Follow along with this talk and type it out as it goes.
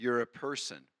you're a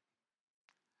person,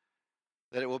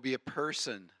 that it will be a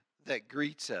person that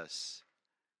greets us.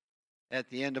 At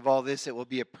the end of all this, it will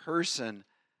be a person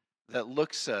that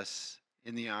looks us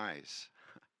in the eyes.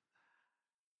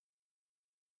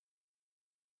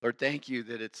 Lord, thank you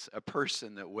that it's a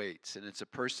person that waits, and it's a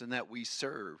person that we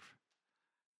serve.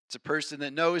 It's a person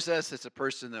that knows us. It's a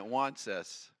person that wants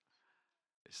us.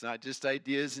 It's not just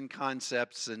ideas and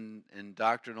concepts and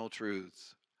doctrinal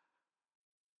truths.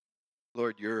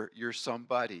 Lord, you're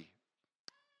somebody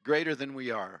greater than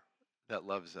we are that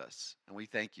loves us, and we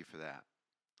thank you for that.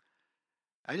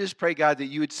 I just pray, God, that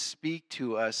you would speak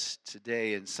to us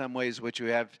today. In some ways, what you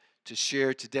have to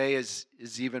share today is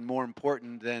even more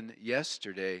important than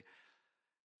yesterday,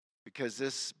 because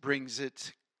this brings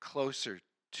it closer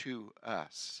to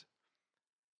us.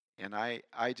 And I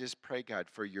just pray, God,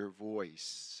 for your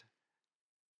voice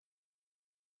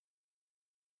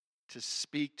to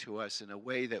speak to us in a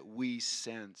way that we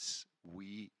sense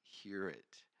we hear it.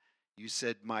 You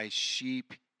said, my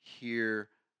sheep hear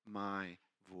my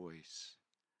voice.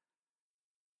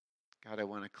 God, I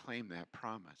want to claim that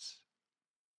promise,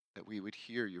 that we would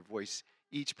hear your voice,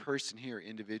 each person here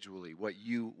individually, what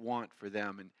you want for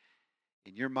them. And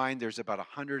in your mind, there's about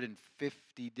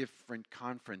 150 different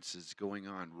conferences going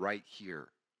on right here,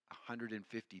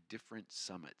 150 different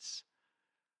summits.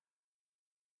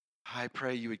 I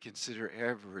pray you would consider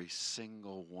every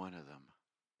single one of them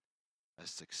a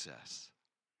success.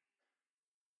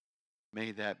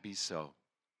 May that be so.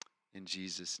 In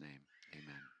Jesus' name,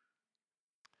 amen.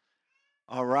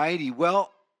 All righty.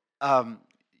 Well,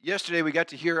 yesterday we got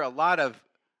to hear a lot of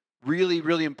really,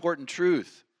 really important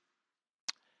truth.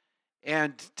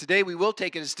 And today we will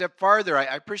take it a step farther. I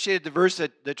appreciated the verse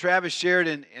that Travis shared,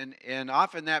 and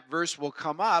often that verse will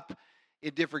come up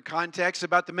in different contexts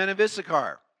about the men of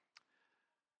Issachar.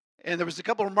 And there was a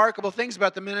couple of remarkable things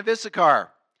about the men of Issachar.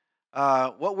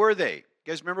 What were they?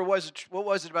 You guys remember what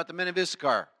was it about the men of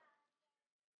Issachar?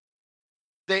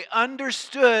 They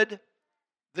understood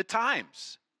the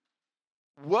times.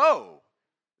 Whoa,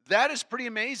 that is pretty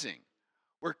amazing.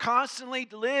 We're constantly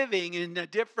living in a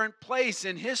different place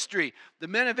in history. The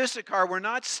men of Issachar were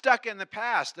not stuck in the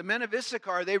past. The men of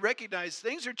Issachar, they recognized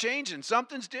things are changing.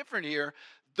 Something's different here.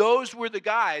 Those were the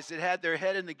guys that had their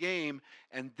head in the game,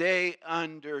 and they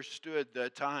understood the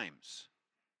times.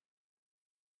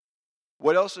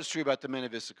 What else is true about the men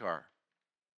of Issachar?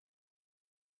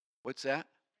 What's that?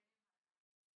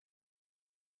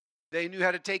 They knew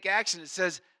how to take action. It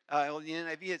says, in the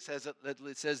NIV it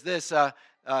says this,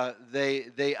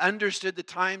 they understood the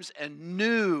times and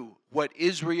knew what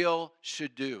Israel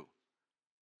should do.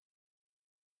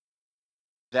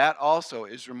 That also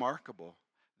is remarkable.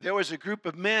 There was a group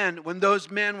of men, when those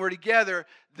men were together,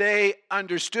 they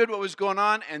understood what was going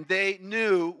on and they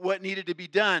knew what needed to be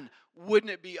done.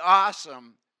 Wouldn't it be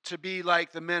awesome to be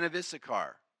like the men of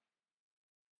Issachar?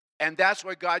 And that's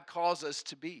what God calls us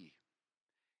to be.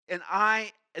 And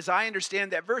as I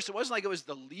understand that verse, it wasn't like it was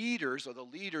the leaders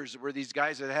were these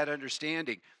guys that had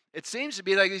understanding. It seems to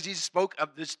be like Jesus spoke of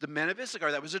the men of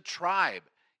Issachar. That was a tribe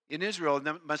in Israel. And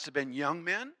that must have been young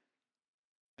men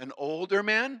and older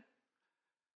men.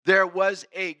 There was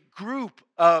a group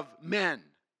of men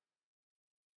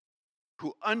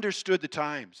who understood the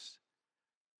times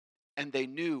and they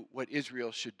knew what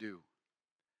Israel should do.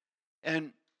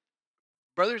 And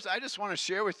brothers, I just want to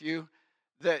share with you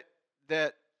that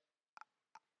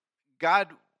God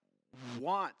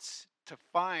wants to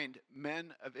find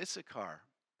men of Issachar.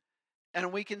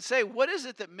 And we can say, what is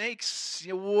it that makes,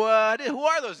 who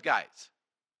are those guys?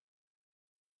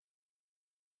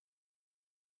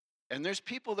 And there's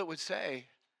people that would say,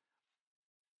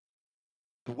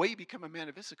 the way you become a man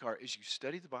of Issachar is you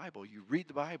study the Bible, you read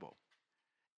the Bible.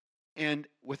 And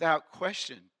without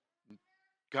question,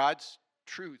 God's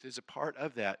truth is a part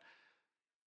of that.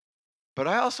 But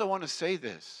I also want to say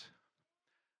this.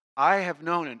 I have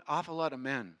known an awful lot of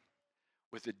men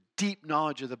with a deep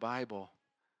knowledge of the Bible.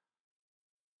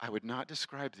 I would not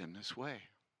describe them this way.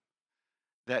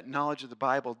 That knowledge of the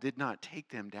Bible did not take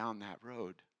them down that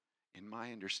road, in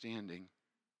my understanding.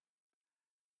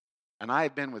 And I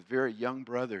have been with very young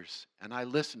brothers, and I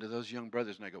listen to those young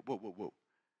brothers, and I go, whoa.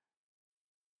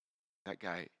 That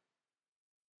guy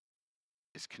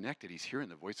is connected. He's hearing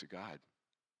the voice of God.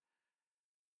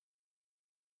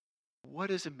 What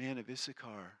is a man of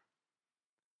Issachar?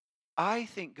 I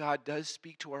think God does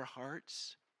speak to our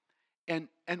hearts, and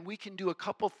we can do a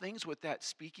couple things with that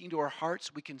speaking to our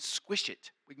hearts. We can squish it.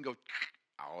 We can go,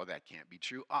 oh, that can't be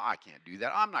true. Oh, I can't do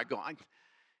that. I'm not going.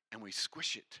 And we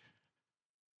squish it.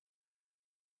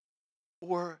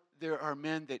 Or there are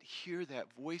men that hear that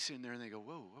voice in there and they go,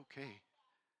 whoa, okay.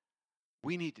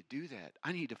 We need to do that.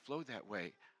 I need to flow that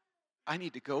way. I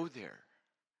need to go there.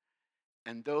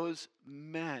 And those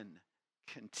men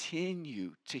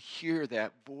continue to hear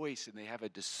that voice, and they have a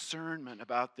discernment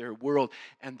about their world,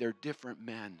 and they're different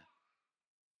men.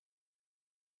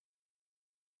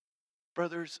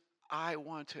 Brothers, I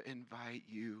want to invite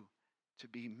you to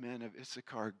be men of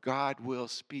Issachar. God will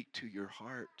speak to your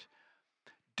heart.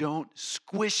 Don't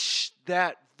squish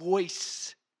that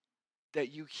voice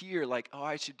that you hear, like, oh,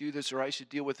 I should do this, or I should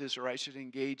deal with this, or I should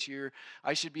engage here.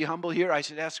 I should be humble here. I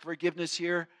should ask forgiveness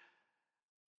here.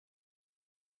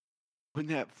 When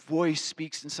that voice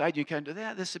speaks inside you, kind of,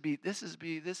 this would be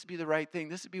the right thing.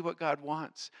 This would be what God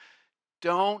wants.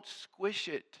 Don't squish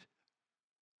it.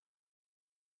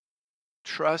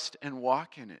 Trust and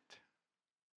walk in it.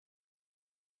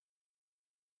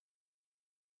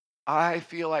 I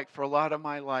feel like for a lot of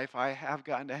my life, I have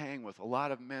gotten to hang with a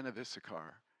lot of men of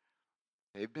Issachar.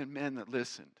 They've been men that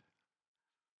listened.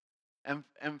 And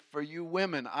for you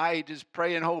women, I just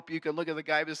pray and hope you can look at the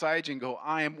guy beside you and go,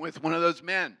 I am with one of those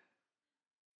men.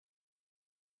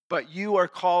 But you are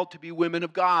called to be women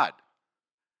of God.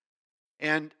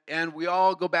 And we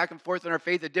all go back and forth in our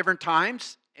faith at different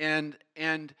times. And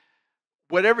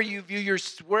whatever you view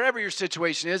wherever your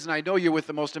situation is, and I know you're with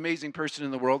the most amazing person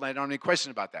in the world, and I don't have any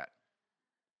question about that.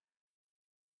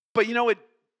 But you know what?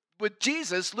 With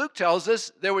Jesus, Luke tells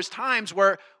us there was times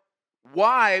where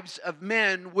wives of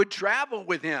men would travel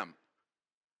with him.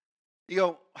 You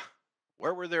go,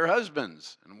 where were their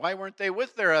husbands? And why weren't they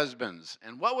with their husbands?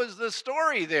 And what was the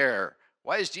story there?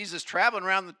 Why is Jesus traveling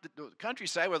around the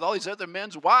countryside with all these other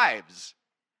men's wives?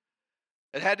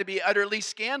 It had to be utterly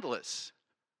scandalous.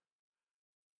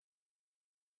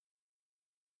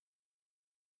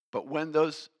 But when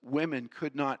those women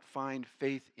could not find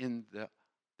faith in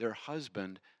their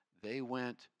husband, they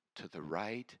went to the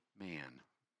right man.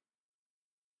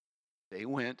 They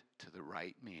went to the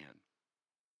right man.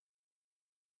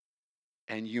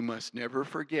 And you must never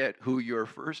forget who your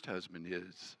first husband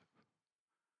is.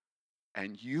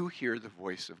 And you hear the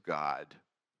voice of God.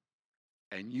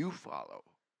 And you follow.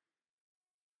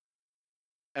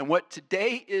 And what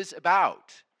today is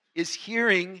about is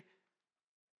hearing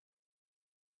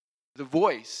the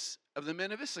voice of the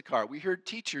men of Issachar. We heard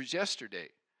teachers yesterday.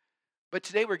 But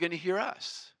today we're going to hear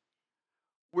us.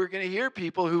 We're going to hear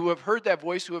people who have heard that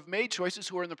voice, who have made choices,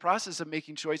 who are in the process of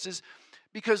making choices,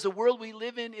 because the world we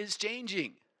live in is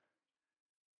changing.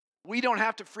 We don't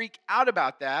have to freak out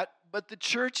about that, but the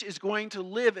church is going to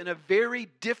live in a very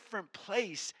different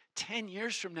place 10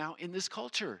 years from now in this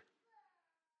culture.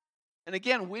 And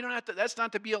again, we don't have to, that's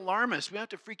not to be alarmist. We don't have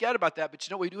to freak out about that, but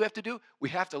you know what we do have to do? We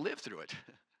have to live through it.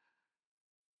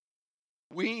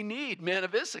 We need men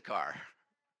of Issachar.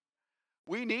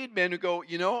 We need men who go,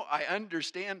 you know, I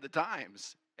understand the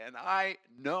times, and I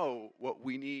know what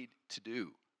we need to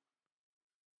do.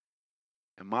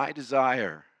 And my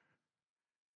desire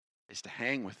is to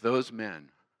hang with those men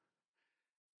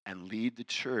and lead the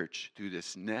church through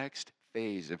this next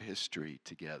phase of history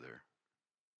together.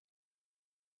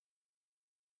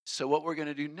 So what we're going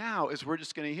to do now is we're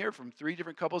just going to hear from 3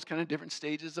 different couples, kind of different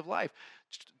stages of life.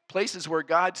 Places where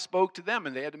God spoke to them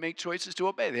and they had to make choices to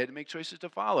obey. They had to make choices to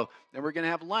follow. Then we're going to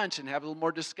have lunch and have a little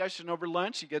more discussion over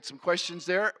lunch. You get some questions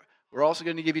there. We're also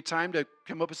going to give you time to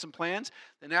come up with some plans.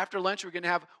 Then after lunch,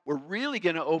 we're really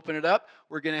going to open it up.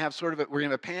 We're going to have we're going to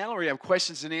have a panel. We're going to have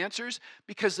questions and answers,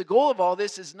 because the goal of all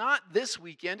this is not this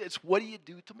weekend. It's what do you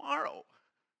do tomorrow?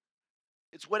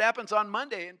 It's what happens on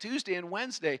Monday and Tuesday and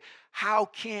Wednesday. How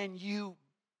can you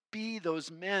be those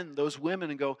men, those women,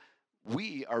 and go,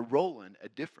 we are rolling a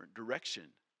different direction.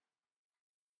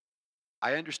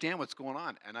 I understand what's going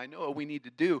on, and I know what we need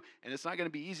to do, and it's not going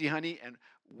to be easy, honey, and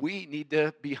we need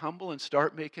to be humble and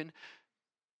start making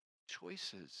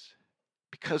choices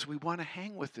because we want to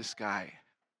hang with this guy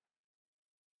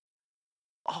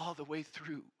all the way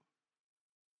through.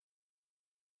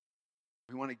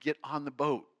 We want to get on the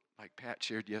boat, like Pat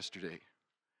shared yesterday.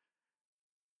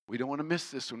 We don't want to miss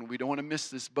this one. We don't want to miss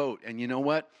this boat. And you know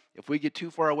what? If we get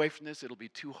too far away from this, it'll be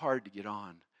too hard to get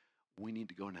on. We need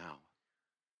to go now.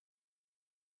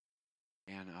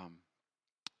 And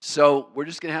so we're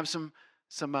just going to have some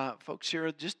folks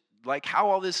here, just like how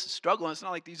all this struggle, and it's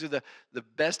not like these are the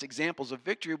best examples of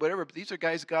victory, whatever, but these are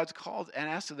guys God's called and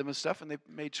asked of them and stuff, and they've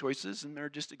made choices, and they're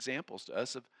just examples to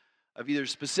us of either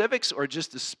specifics or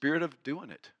just the spirit of doing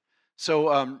it.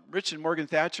 So Rich and Morgan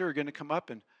Thatcher are going to come up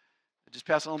and just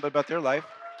pass a little bit about their life.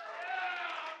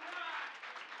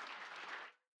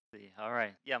 All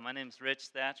right. Yeah, my name's Rich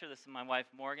Thatcher. This is my wife,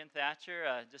 Morgan Thatcher.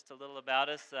 Just a little about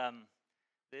us.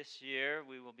 This year,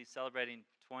 we will be celebrating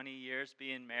 20 years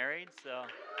being married. So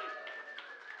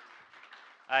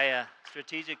I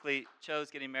strategically chose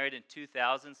getting married in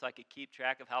 2000 so I could keep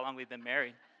track of how long we've been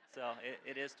married. So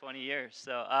it is 20 years.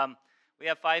 So we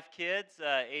have 5 kids,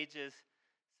 ages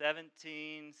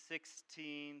 17,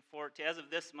 16, 14. As of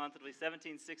this month, it'll be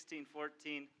 17, 16,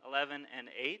 14, 11, and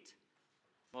 8.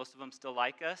 Most of them still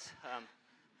like us.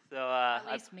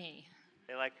 At least me.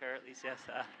 They like her, at least, yes.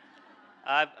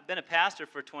 I've been a pastor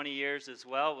for 20 years as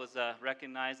well, was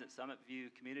recognized at Summit View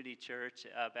Community Church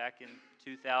back in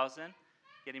 2000.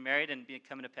 Getting married and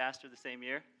becoming a pastor the same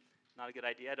year. Not a good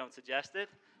idea, I don't suggest it.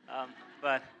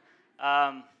 But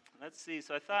let's see,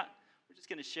 so I thought we're just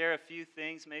going to share a few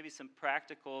things, maybe some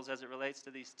practicals as it relates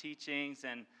to these teachings,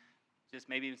 and just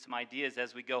maybe some ideas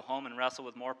as we go home and wrestle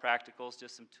with more practicals,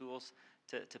 just some tools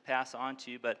to pass on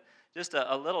to you. But just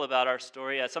a little about our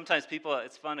story. Sometimes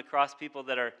it's fun to cross people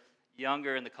that are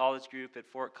younger in the college group at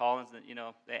Fort Collins, that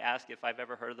they ask if I've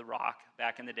ever heard of the Rock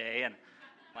back in the day, and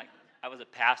I'm like, I was a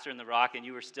pastor in the Rock and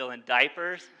you were still in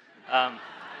diapers. Found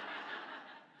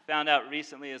out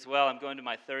recently as well, I'm going to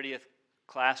my 30th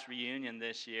class reunion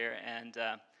this year, and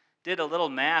did a little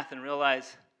math and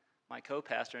realized my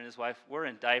co-pastor and his wife were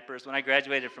in diapers when I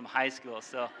graduated from high school.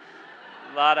 So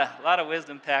a lot of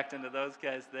wisdom packed into those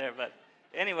guys there. But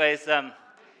anyways, so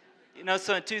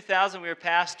in 2000 we were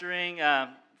pastoring.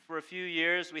 For a few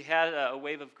years, we had a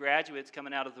wave of graduates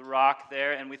coming out of the Rock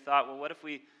there, and we thought, well, what if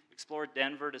we explored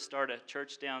Denver to start a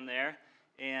church down there?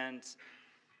 And,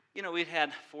 we'd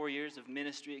had 4 years of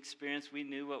ministry experience. We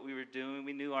knew what we were doing.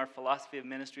 We knew our philosophy of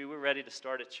ministry. We were ready to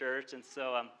start a church, and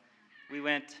so we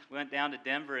went down to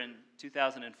Denver in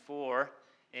 2004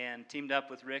 and teamed up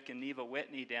with Rick and Neva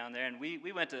Whitney down there, and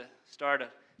we went to start a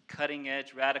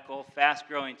cutting-edge, radical,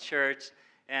 fast-growing church,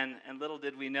 and little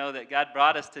did we know that God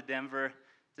brought us to Denver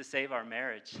to save our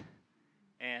marriage.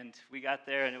 And we got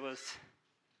there, and it was,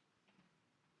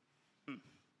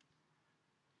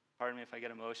 pardon me if I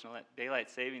get emotional, that daylight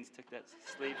savings took that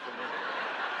sleep from me.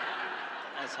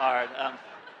 That's hard.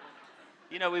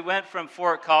 We went from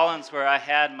Fort Collins, where I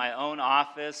had my own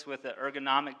office with an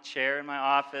ergonomic chair in my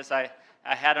office. I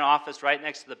had an office right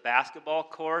next to the basketball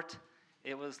court.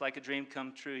 It was like a dream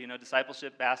come true.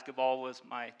 Discipleship basketball was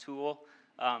my tool.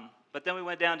 But then we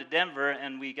went down to Denver,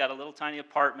 and we got a little tiny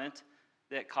apartment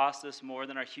that cost us more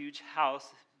than our huge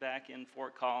house back in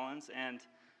Fort Collins. And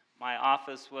my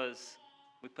office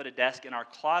we put a desk in our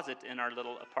closet in our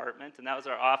little apartment, and that was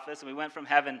our office. And we went from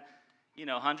having,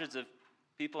 hundreds of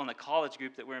people in the college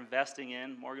group that we're investing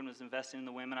in. Morgan was investing in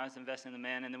the women, I was investing in the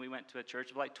men, and then we went to a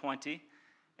church of like 20.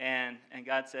 And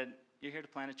God said, you're here to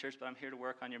plant a church, but I'm here to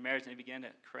work on your marriage. And he began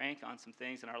to crank on some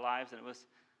things in our lives, and it was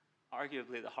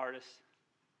arguably the hardest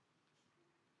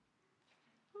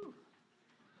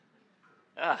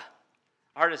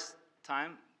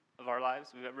time of our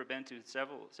lives we've ever been to.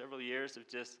 Several years of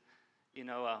just,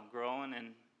 growing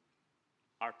in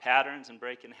our patterns and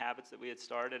breaking habits that we had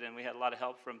started, and we had a lot of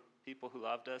help from people who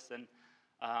loved us. And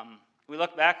we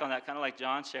look back on that, kind of like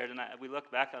John shared, and we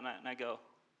look back on that, and I go,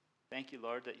 thank you,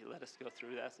 Lord, that you let us go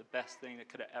through that. It's the best thing that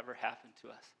could have ever happened to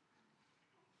us.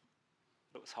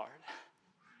 But it was hard.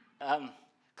 A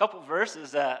couple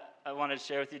verses that I wanted to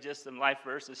share with you, just some life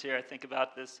verses here. I think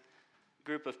about this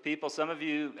group of people. Some of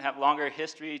you have longer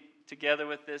history together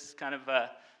with this kind of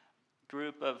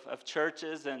group of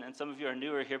churches, and some of you are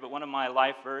newer here, but one of my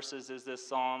life verses is this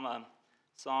Psalm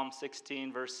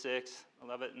 16, verse 6. I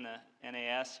love it in the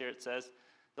NAS here. It says,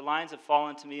 "The lines have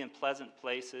fallen to me in pleasant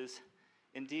places.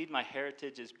 Indeed, my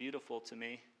heritage is beautiful to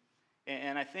me."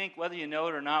 And I think, whether you know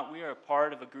it or not, we are a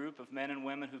part of a group of men and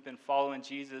women who've been following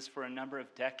Jesus for a number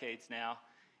of decades now.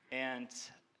 And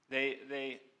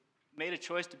they made a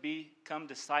choice to become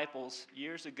disciples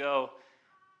years ago.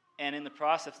 And in the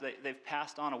process, they've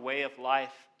passed on a way of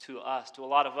life to us, to a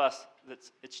lot of us.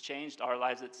 It's changed our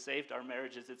lives. It's saved our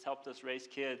marriages. It's helped us raise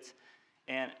kids.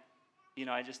 And,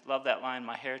 I just love that line,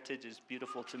 my heritage is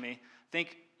beautiful to me. I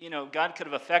think, God could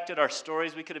have affected our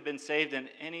stories. We could have been saved in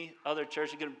any other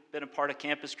church. We could have been a part of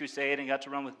Campus Crusade and got to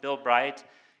run with Bill Bright.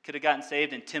 Could have gotten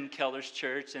saved in Tim Keller's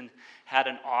church and had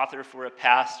an author for a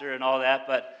pastor and all that.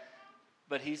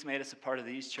 But he's made us a part of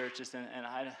these churches, and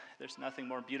there's nothing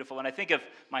more beautiful. And I think of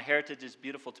my heritage is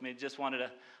beautiful to me. I just wanted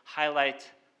to highlight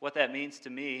what that means to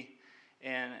me.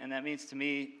 And that means to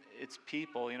me, it's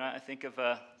people. I think of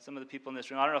some of the people in this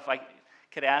room. I don't know if I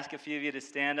could ask a few of you to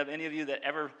stand up. Any of you that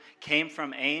ever came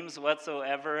from Ames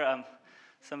whatsoever?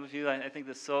 Some of you, I think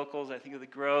the Sokals, I think of the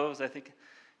Groves, I think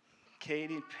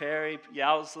Katie, Perry,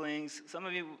 Yowslings. Some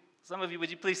of you,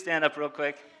 would you please stand up real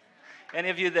quick? Any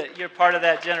of you that you're part of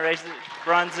that generation,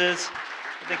 Brunses,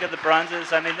 I think of the Brunses.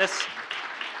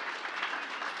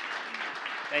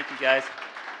 Thank you guys.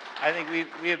 I think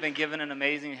we have been given an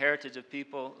amazing heritage of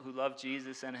people who love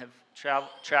Jesus and have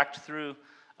tracked through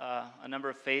a number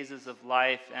of phases of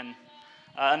life. And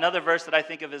another verse that I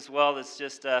think of as well is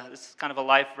just, this is kind of a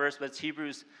life verse, but it's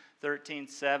Hebrews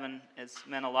 13:7. It's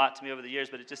meant a lot to me over the years,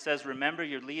 but it just says, remember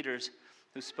your leaders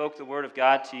who spoke the word of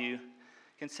God to you.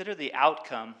 Consider the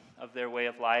outcome of their way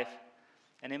of life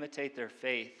and imitate their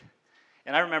faith.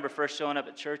 And I remember first showing up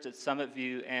at church at Summit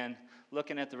View and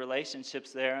looking at the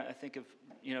relationships there. I think of,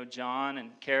 John and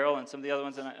Carol and some of the other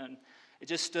ones, and it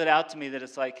just stood out to me that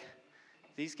it's like,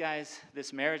 these guys,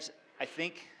 this marriage, I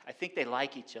think they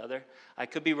like each other. I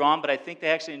could be wrong, but I think they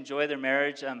actually enjoy their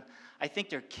marriage. I think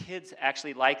their kids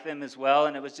actually like them as well,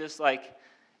 and it was just like,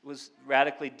 it was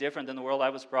radically different than the world I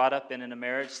was brought up in a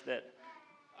marriage that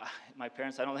my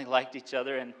parents, I don't think, liked each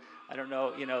other, and I don't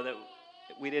know, that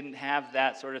we didn't have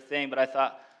that sort of thing, but I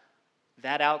thought,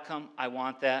 that outcome, I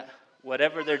want that.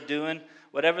 Whatever they're doing,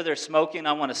 whatever they're smoking,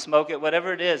 I want to smoke it.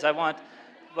 Whatever it is, I want.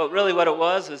 But really what it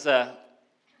was a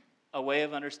way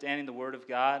of understanding the Word of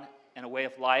God and a way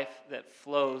of life that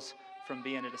flows from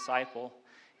being a disciple.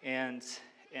 And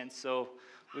so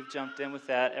we've jumped in with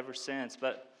that ever since.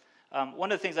 But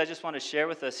one of the things I just want to share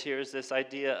with us here is this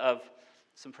idea of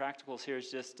some practicals here is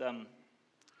just,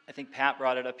 I think Pat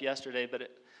brought it up yesterday,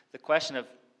 but the question of,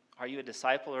 are you a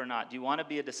disciple or not? Do you want to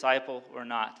be a disciple or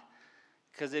not?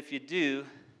 Because if you do,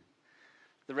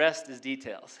 the rest is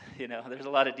details. There's a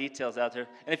lot of details out there.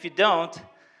 And if you don't,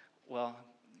 well,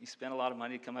 you spent a lot of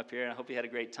money to come up here, and I hope you had a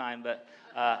great time. But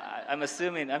I'm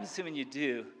assuming you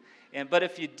do. But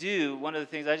if you do, one of the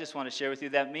things I just want to share with you,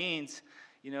 that means,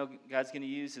 God's going to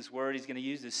use His Word. He's going to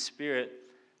use His Spirit.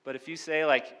 But if you say,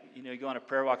 you go on a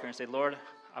prayer walk and say, Lord,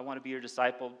 I want to be your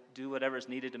disciple. Do whatever is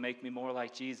needed to make me more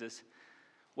like Jesus.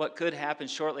 What could happen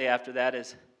shortly after that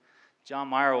is John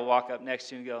Meyer will walk up next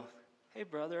to you and go, hey,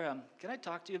 brother, can I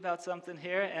talk to you about something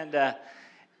here?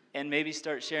 And maybe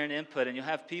start sharing input. And you'll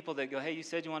have people that go, hey, you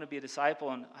said you want to be a disciple,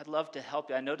 and I'd love to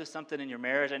help you. I noticed something in your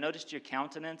marriage. I noticed your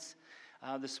countenance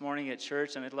this morning at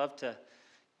church, and I'd love to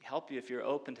help you if you're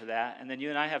open to that. And then you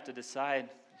and I have to decide,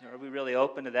 are we really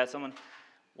open to that? Someone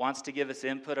wants to give us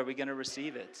input. Are we going to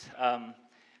receive it?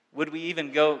 Would we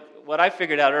even go? What I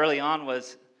figured out early on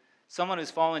was someone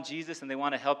who's following Jesus and they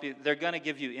want to help you, they're going to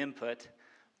give you input.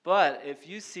 But if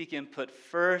you seek input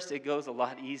first, it goes a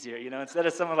lot easier. Instead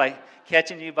of someone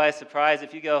catching you by surprise,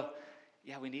 if you go,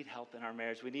 yeah, we need help in our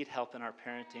marriage, we need help in our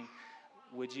parenting,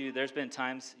 there's been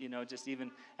times, just even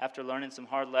after learning some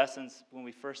hard lessons when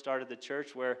we first started the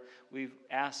church where we've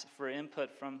asked for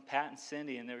input from Pat and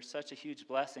Cindy, and there was such a huge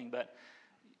blessing. But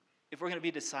if we're going to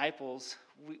be disciples,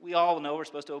 we all know we're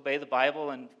supposed to obey the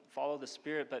Bible and follow the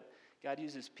Spirit, but God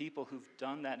uses people who've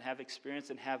done that and have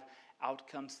experience and have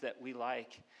outcomes that we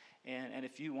like. And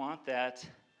if you want that,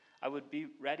 I would be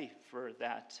ready for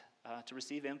that, to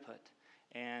receive input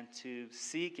and to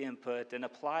seek input and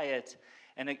apply it.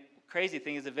 And the crazy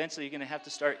thing is eventually you're going to have to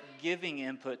start giving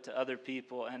input to other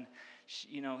people. And,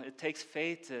 it takes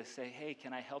faith to say, hey,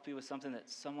 can I help you with something that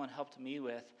someone helped me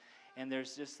with? And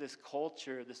there's just this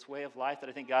culture, this way of life that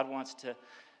I think God wants to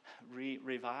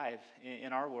revive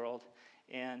in our world.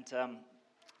 And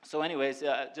so anyways,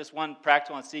 just one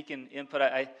practical on seeking input.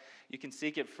 You can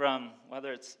seek it from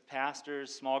whether it's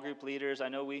pastors, small group leaders. I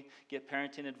know we get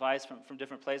parenting advice from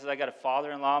different places. I got a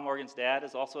father-in-law, Morgan's dad,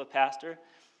 is also a pastor,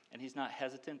 and he's not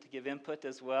hesitant to give input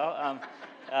as well.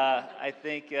 I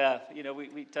think,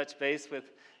 we touch base with,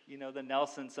 the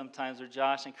Nelsons sometimes, or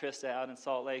Josh and Krista out in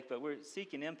Salt Lake, but we're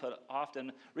seeking input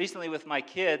often. Recently with my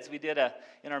kids, we did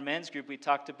in our men's group, we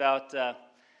talked about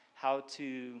how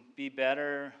to be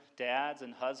better dads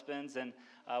and husbands. And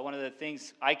one of the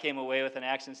things I came away with an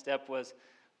action step was,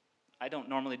 I don't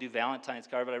normally do Valentine's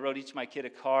card, but I wrote each of my kid a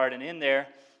card. And in there,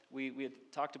 we had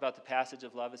talked about the passage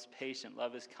of love is patient,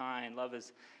 love is kind,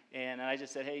 and I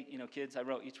just said, hey, kids, I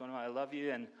wrote each one of them, I love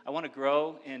you, and I want to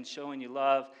grow in showing you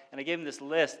love. And I gave them this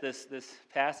list, this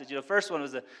passage. First one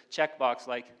was a checkbox,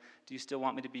 do you still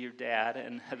want me to be your dad?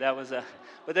 And that was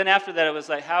but then after that, it was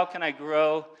how can I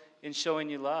grow in showing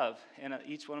you love? And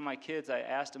each one of my kids, I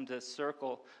asked them to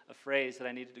circle a phrase that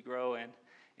I needed to grow in,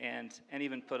 and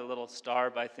even put a little star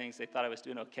by things they thought I was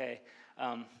doing okay.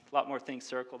 A lot more things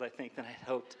circled, I think, than I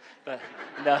hoped. But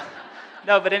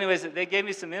no. But anyways, they gave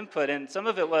me some input, and some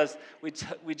of it was,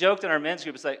 we joked in our men's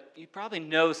group, it's you probably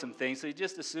know some things, so you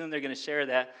just assume they're going to share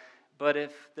that. But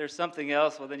if there's something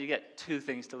else, well, then you get two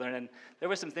things to learn. And there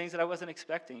were some things that I wasn't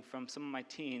expecting from some of my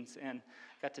teens, and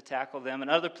got to tackle them.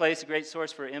 Another place, a great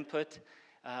source for input,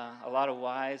 a lot of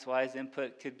wise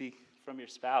input could be from your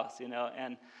spouse,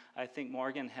 and I think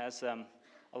Morgan has a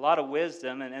lot of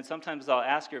wisdom, and sometimes I'll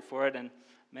ask her for it, and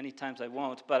many times I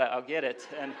won't, but I'll get it.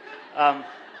 And um,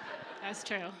 That's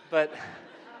true. but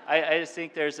I just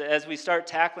think as we start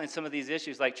tackling some of these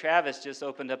issues, like Travis just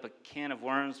opened up a can of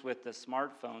worms with the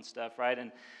smartphone stuff, right?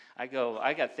 And I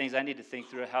got things I need to think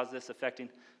through. How's this affecting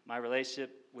my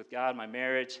relationship with God, my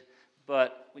marriage?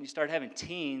 But when you start having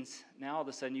teens, now all of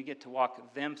a sudden you get to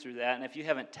walk them through that. And if you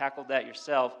haven't tackled that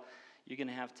yourself, you're going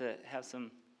to have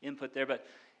some input there. But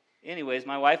anyways,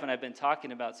 my wife and I have been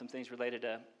talking about some things related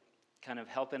to kind of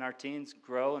helping our teens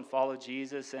grow and follow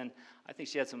Jesus. And I think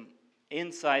she had some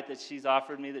insight that she's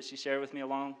offered me, that she shared with me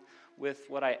along with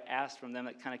what I asked from them,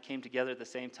 that kind of came together at the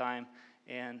same time.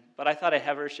 But I thought I'd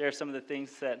have her share some of the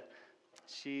things that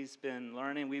she's been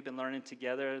learning, we've been learning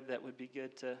together, that would be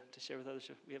good to share with others.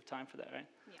 We have time for that, right?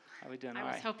 Yeah. How are we doing? I All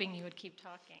was right. hoping you would keep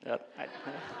talking. Yep.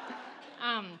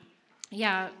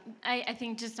 Yeah, I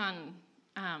think just on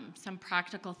some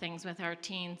practical things with our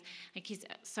teens,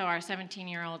 so our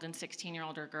 17-year-old and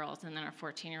 16-year-old are girls, and then our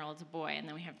 14-year-old's a boy, and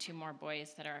then we have 2 more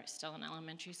boys that are still in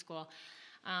elementary school.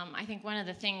 I think one of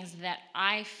the things that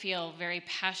I feel very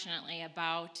passionately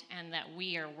about, and that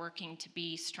we are working to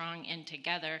be strong in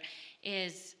together,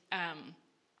 is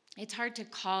it's hard to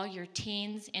call your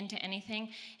teens into anything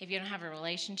if you don't have a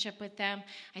relationship with them.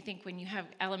 I think when you have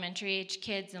elementary age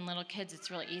kids and little kids, it's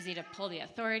really easy to pull the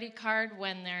authority card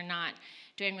when they're not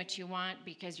doing what you want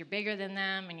because you're bigger than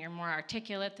them and you're more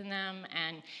articulate than them,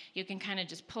 and you can kind of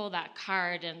just pull that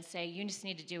card and say, you just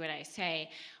need to do what I say.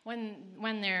 When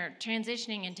they're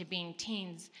transitioning into being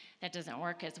teens, that doesn't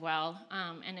work as well,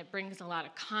 and it brings a lot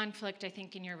of conflict, I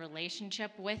think, in your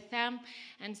relationship with them.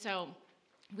 And so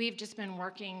we've just been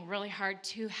working really hard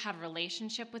to have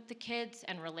relationship with the kids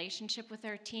and relationship with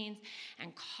our teens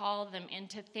and call them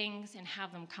into things and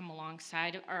have them come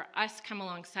alongside, or us come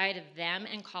alongside of them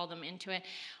and call them into it.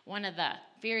 One of the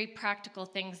very practical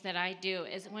things that I do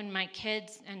is when my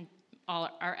kids, and all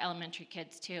our elementary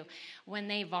kids too, when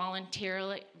they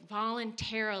voluntarily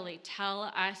tell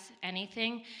us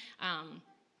anything,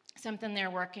 something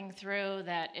they're working through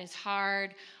that is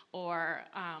hard, or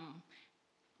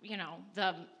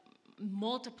the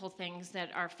multiple things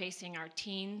that are facing our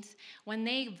teens, when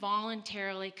they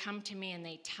voluntarily come to me and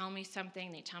they tell me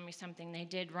something they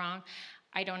did wrong,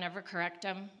 I don't ever correct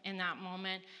them in that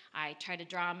moment. I try to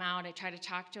draw them out. I try to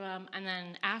talk to them. And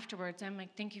then afterwards, I'm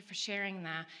like, thank you for sharing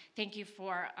that. Thank you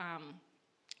for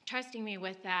trusting me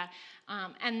with that.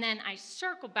 And then I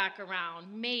circle back around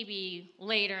maybe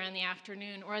later in the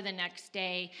afternoon or the next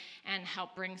day and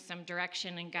help bring some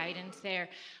direction and guidance there.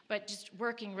 But just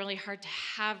working really hard to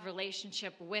have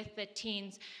relationship with the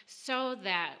teens so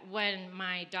that when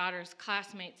my daughter's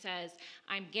classmate says,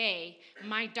 I'm gay,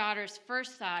 my daughter's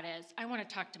first thought is, I want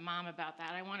to talk to mom about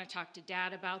that. I want to talk to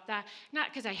dad about that. Not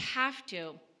because I have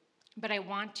to, but I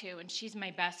want to, and she's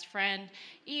my best friend.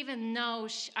 Even though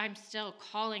I'm still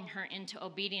calling her into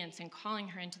obedience and calling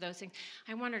her into those things,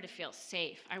 I want her to feel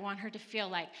safe. I want her to feel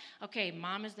like, okay,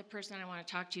 mom is the person I want to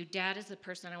talk to, dad is the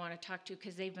person I want to talk to,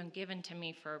 because they've been given to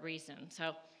me for a reason.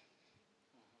 So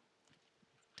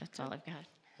that's all I've got.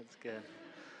 That's good.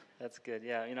 That's good.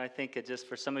 Yeah, I think it just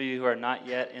for some of you who are not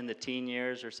yet in the teen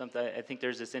years or something, I think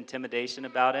there's this intimidation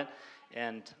about it,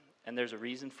 and there's a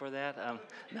reason for that.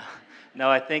 No,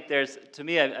 I think to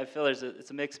me, I feel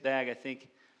it's a mixed bag. I think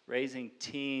raising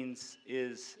teens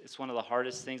it's one of the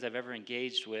hardest things I've ever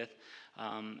engaged with.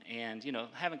 And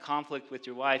having conflict with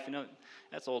your wife,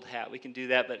 that's old hat. We can do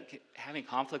that, but having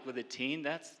conflict with a teen,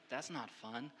 that's not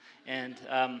fun. And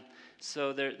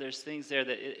so there's things there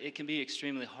that it can be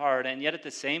extremely hard. And yet at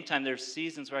the same time, there's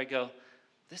seasons where I go,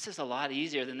 this is a lot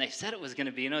easier than they said it was going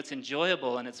to be. It's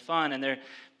enjoyable and it's fun, and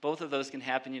both of those can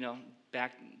happen,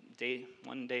 back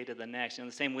one day to the next,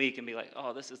 the same week, and be like,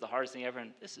 oh, this is the hardest thing ever,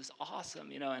 and this is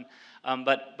awesome, and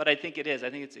but I think it is. I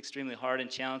think it's extremely hard and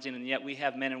challenging, and yet we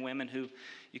have men and women who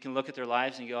you can look at their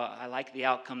lives and go, I like the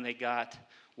outcome they got.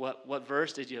 What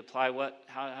verse did you apply?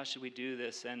 How should we do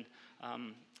this? And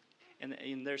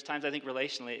there's times I think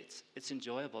relationally, it's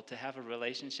enjoyable to have a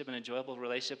relationship, an enjoyable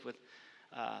relationship with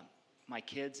my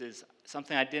kids is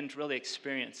something I didn't really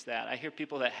experience that. I hear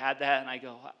people that had that, and I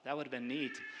go, wow, that would have been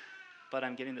neat. But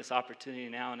I'm getting this opportunity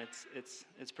now, and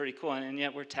it's pretty cool. And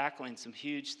yet we're tackling some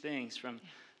huge things, from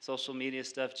social media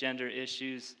stuff, gender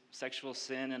issues, sexual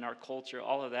sin in our culture,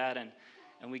 all of that,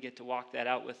 and we get to walk that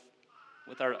out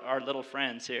with our little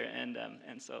friends here.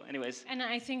 And so, anyways. And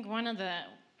I think one of the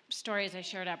stories I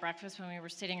shared at breakfast when we were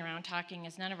sitting around talking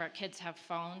is none of our kids have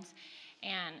phones.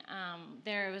 And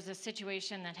there was a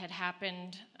situation that had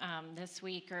happened this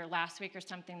week or last week or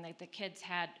something that the kids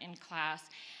had in class.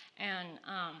 And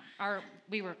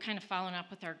we were kind of following up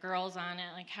with our girls on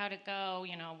it, like how'd it go,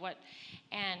 what.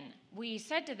 And we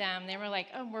said to them, they were like,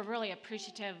 oh, we're really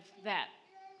appreciative that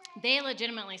they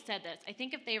legitimately said this. I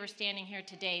think if they were standing here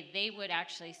today, they would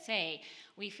actually say,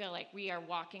 we feel like we are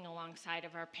walking alongside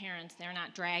of our parents. They're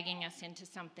not dragging us into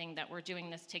something, that we're doing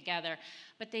this together.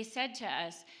 But they said to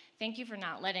us, thank you for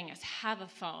not letting us have a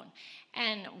phone.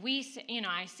 And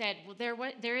I said, well,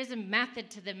 there is a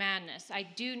method to the madness.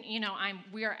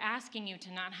 We are asking you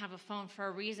to not have a phone for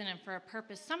a reason and for a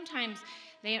purpose. Sometimes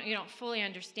you don't fully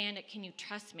understand it. Can you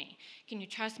trust me? Can you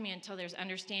trust me until there's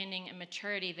understanding and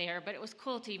maturity there? But it was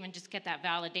cool to even just get that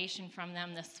validation from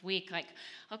them this week. Like,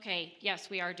 okay, yes,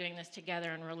 we are doing this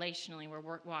together, and relationally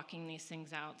we're walking these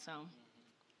things out. So.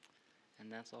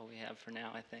 And that's all we have for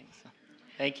now, I think. So,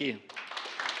 thank you.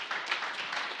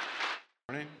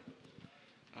 Morning.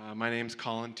 My name's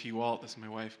Colin T. Walt. This is my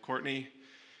wife, Courtney.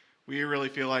 We really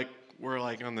feel like we're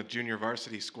like on the junior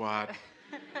varsity squad,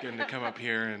 getting to come up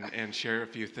here and share a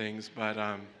few things. But,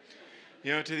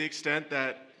 to the extent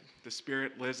that the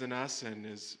Spirit lives in us and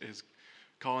is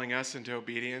calling us into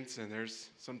obedience, and there's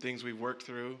some things we've worked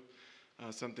through,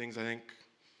 some things I think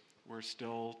we're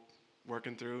still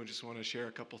working through, and just want to share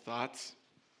a couple thoughts.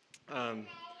 So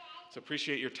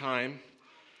appreciate your time.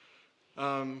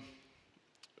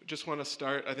 Just want to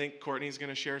start. I think Courtney's going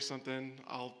to share something.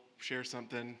 I'll share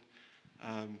something.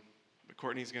 But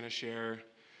Courtney's going to share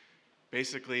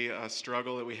basically a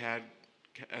struggle that we had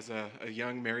as a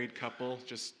young married couple.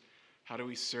 Just how do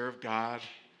we serve God?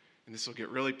 And this will get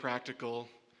really practical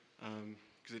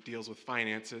because it deals with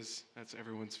finances. That's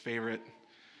everyone's favorite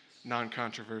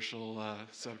non-controversial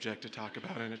subject to talk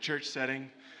about in a church setting.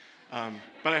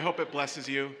 But I hope it blesses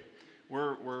you.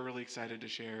 We're really excited to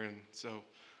share, and so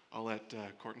I'll let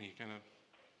Courtney kind of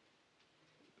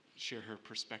share her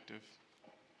perspective.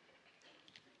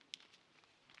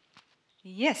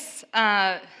 Yes.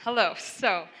 Hello.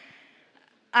 So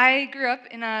I grew up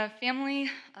in a family.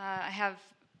 I have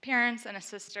parents and a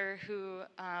sister who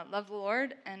love the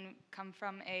Lord and come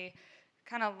from a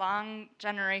kind of long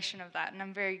generation of that, and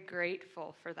I'm very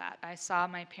grateful for that. I saw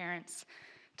my parents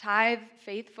tithe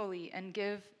faithfully and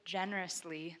give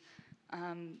generously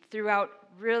throughout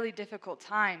really difficult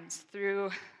times,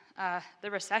 through the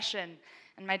recession.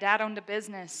 And my dad owned a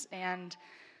business and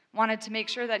wanted to make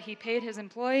sure that he paid his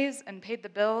employees and paid the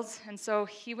bills, and so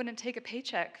he wouldn't take a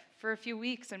paycheck for a few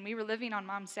weeks, and we were living on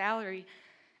mom's salary,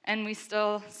 and we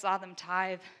still saw them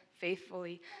tithe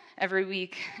faithfully every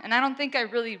week. And I don't think I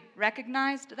really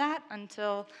recognized that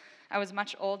until I was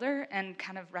much older and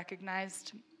kind of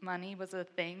recognized money was a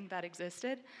thing that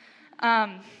existed.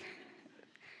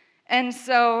 And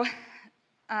so,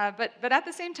 but at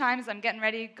the same time, as I'm getting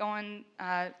ready to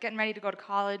go to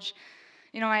college,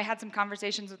 I had some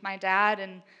conversations with my dad,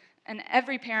 and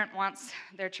every parent wants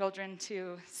their children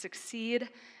to succeed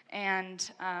and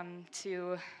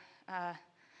to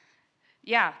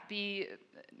be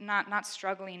not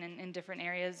struggling in different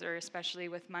areas, or especially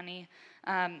with money.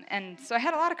 And so I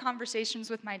had a lot of conversations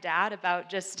with my dad about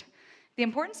just the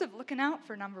importance of looking out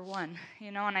for number one,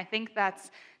 and I think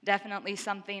that's definitely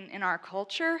something in our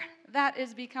culture that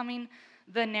is becoming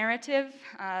the narrative.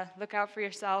 Look out for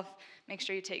yourself, make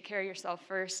sure you take care of yourself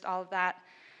first, all of that.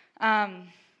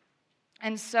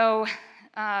 And so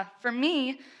for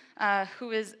me,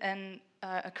 who is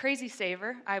a crazy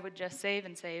saver, I would just save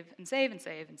and save and save and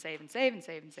save and save and save and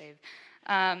save and save.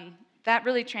 That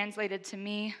really translated to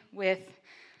me with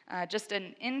just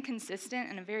an inconsistent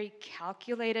and a very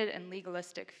calculated and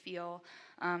legalistic feel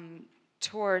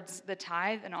towards the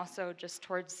tithe, and also just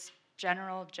towards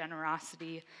general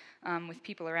generosity with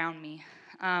people around me.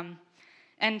 And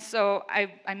so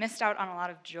I missed out on a lot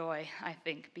of joy, I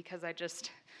think, because it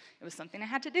was something I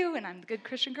had to do, and I'm the good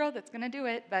Christian girl that's going to do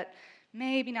it, but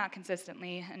maybe not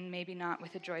consistently, and maybe not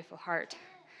with a joyful heart.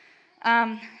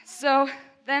 So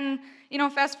then,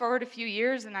 fast forward a few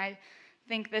years, and I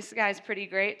think this guy's pretty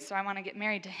great, so I want to get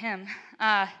married to him.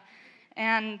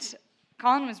 And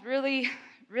Colin was really,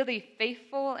 really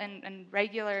faithful and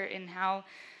regular in how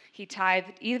he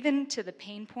tithed, even to the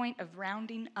pain point of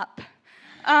rounding up.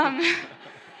 I'd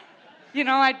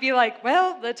be like,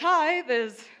 well, the tithe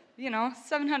is,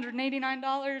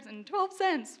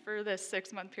 $789.12 for this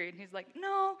 6-month period. And he's like,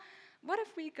 no, what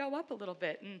if we go up a little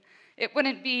bit? And it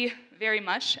wouldn't be very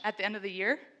much at the end of the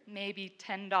year. Maybe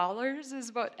 $10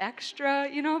 is what extra,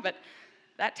 but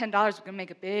that $10 was going to make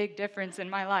a big difference in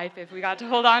my life if we got to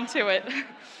hold on to it.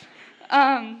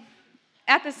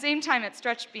 At the same time, it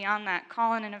stretched beyond that.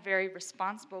 Colin, in a very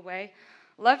responsible way,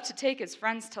 loved to take his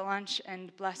friends to lunch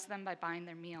and bless them by buying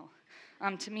their meal.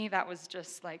 To me, that was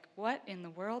just like, what in the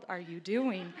world are you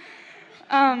doing?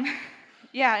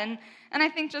 Yeah, and I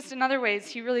think just in other ways,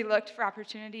 he really looked for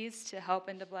opportunities to help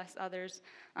and to bless others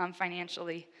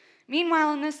financially.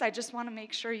 Meanwhile, in this, I just want to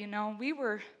make sure you know we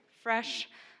were fresh,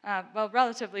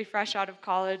 relatively fresh out of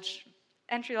college,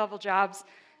 entry-level jobs,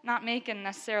 not making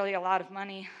necessarily a lot of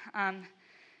money. And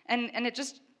it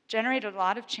just generated a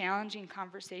lot of challenging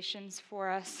conversations for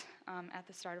us at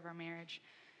the start of our marriage.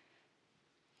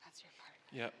 That's your part.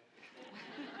 Yep.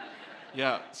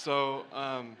 Yeah. So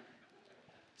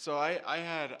I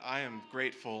am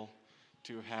grateful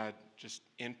to have had just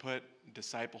input,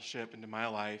 discipleship into my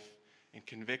life, and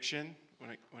conviction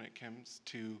when it comes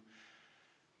to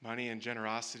money and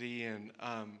generosity. And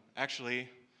actually,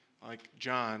 like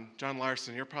John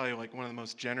Larson, you're probably like one of the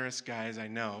most generous guys I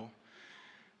know.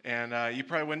 And you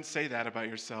probably wouldn't say that about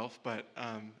yourself, but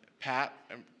Pat,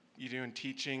 you doing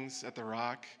teachings at the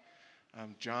Rock.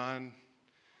 John,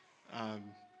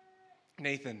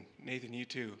 Nathan, you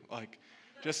too. Like,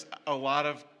 just a lot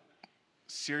of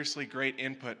seriously great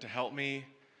input to help me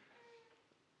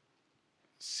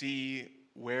see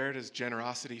where does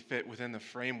generosity fit within the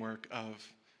framework of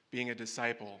being a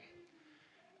disciple.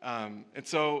 And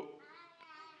so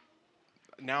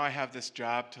now I have this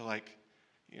job to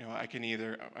I can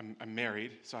either, I'm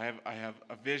married, so I have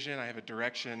a vision, I have a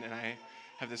direction, and I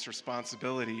have this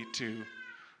responsibility to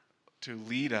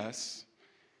lead us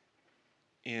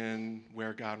in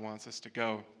where God wants us to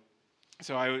go.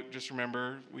 So I just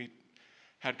remember we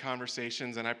had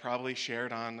conversations, and I probably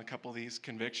shared on a couple of these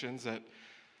convictions that,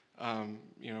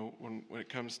 when it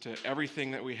comes to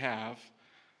everything that we have,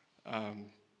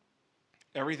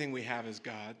 everything we have is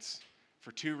God's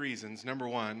for two reasons. Number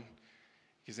one,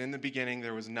 because in the beginning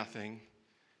there was nothing,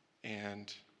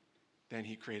 and then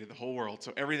he created the whole world.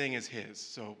 So everything is his.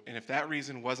 So, and if that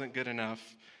reason wasn't good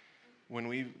enough, when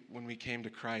we came to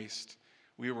Christ,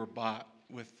 we were bought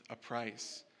with a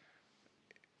price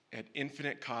at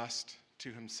infinite cost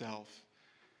to himself.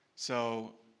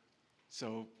 So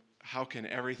how can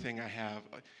everything I have,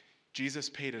 Jesus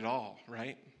paid it all,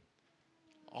 right?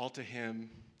 All to him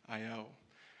I owe.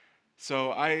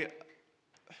 So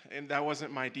and that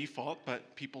wasn't my default,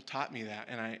 but people taught me that,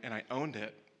 and I owned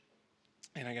it,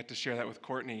 and I got to share that with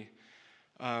Courtney.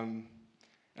 I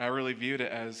really viewed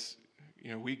it as,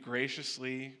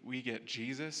 we get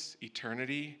Jesus,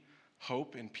 eternity,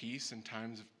 hope, and peace in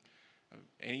times of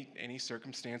any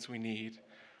circumstance we need.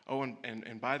 Oh,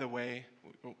 and by the way,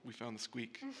 we found the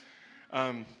squeak.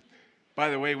 By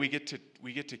the way, we get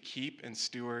to keep and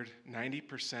steward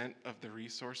 90% of the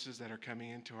resources that are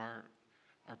coming into our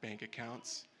bank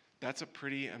accounts. That's a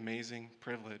pretty amazing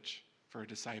privilege for a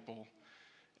disciple,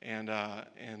 and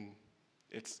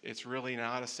it's really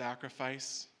not a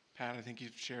sacrifice. Pat, I think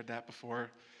you've shared that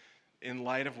before. In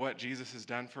light of what Jesus has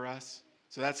done for us,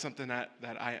 so that's something that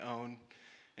I own,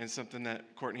 and something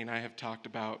that Courtney and I have talked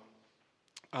about.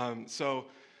 So,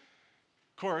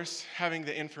 of course, having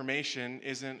the information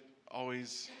isn't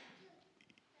always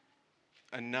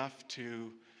enough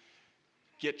to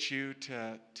get you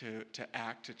to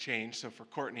act, to change. So for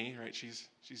Courtney, right, she's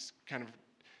kind of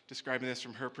describing this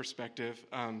from her perspective.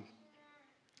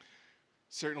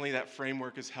 Certainly that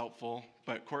framework is helpful,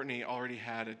 but Courtney already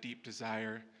had a deep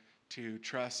desire to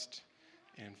trust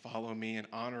and follow me and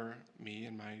honor me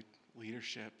in my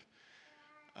leadership,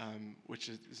 which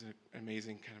is an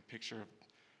amazing kind of picture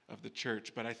of the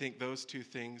church. But I think those two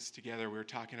things together, we were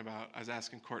talking about, I was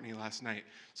asking Courtney last night,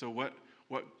 so what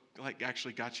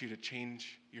actually got you to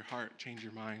change your heart, change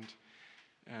your mind?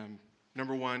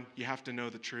 Number one, you have to know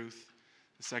the truth.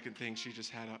 The second thing, she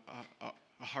just had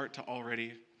a heart to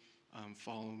already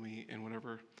follow me in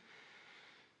whatever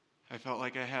I felt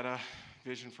like I had a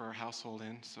vision for our household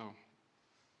in. So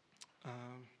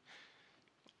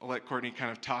I'll let Courtney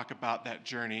kind of talk about that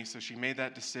journey. So she made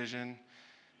that decision,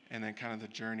 and then kind of the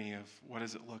journey of what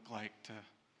does it look like to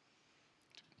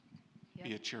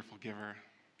be a cheerful giver.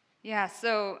 Yeah,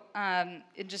 so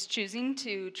in just choosing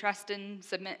to trust and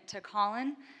submit to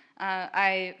Colin,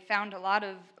 I found a lot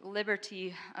of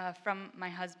liberty from my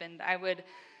husband. I would,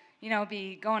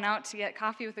 be going out to get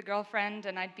coffee with a girlfriend,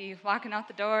 and I'd be walking out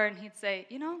the door, and he'd say,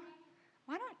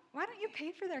 why don't you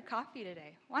pay for their coffee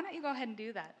today? Why don't you go ahead and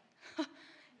do that?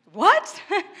 What?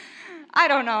 I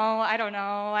don't know. I don't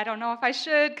know if I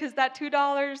should, because that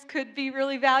 $2 could be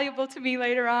really valuable to me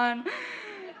later on.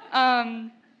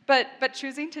 But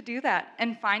choosing to do that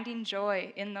and finding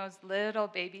joy in those little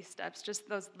baby steps, just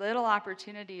those little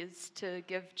opportunities to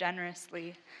give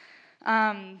generously.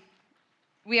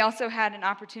 We also had an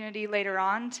opportunity later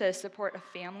on to support a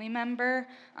family member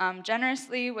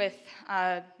generously with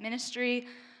ministry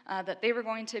that they were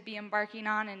going to be embarking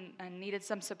on and needed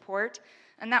some support.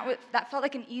 And that felt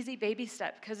like an easy baby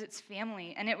step because it's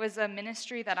family. And it was a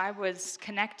ministry that I was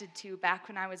connected to back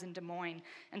when I was in Des Moines.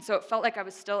 And so it felt like I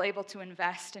was still able to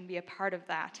invest and be a part of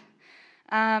that.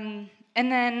 And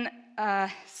then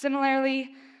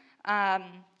similarly,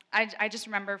 I just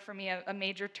remember for me a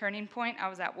major turning point. I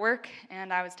was at work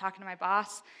and I was talking to my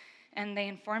boss, and they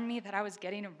informed me that I was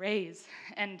getting a raise.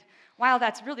 And while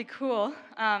that's really cool,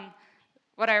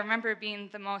 what I remember being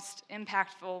the most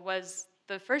impactful was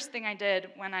the first thing I did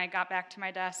when I got back to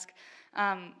my desk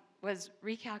was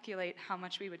recalculate how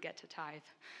much we would get to tithe.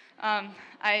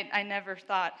 I never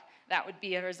thought that would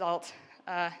be a result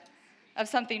of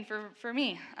something for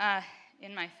me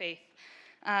in my faith.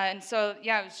 And so,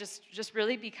 yeah, it was just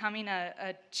really becoming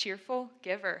a cheerful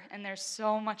giver, and there's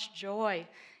so much joy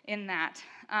in that.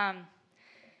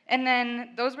 And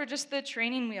then those were just the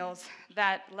training wheels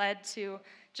that led to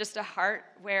just a heart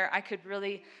where I could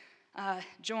really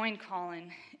join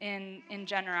Colin in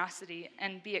generosity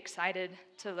and be excited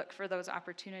to look for those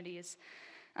opportunities.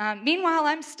 Meanwhile,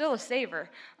 I'm still a saver.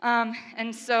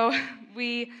 And so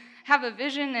we have a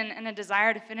vision and a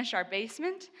desire to finish our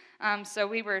basement. So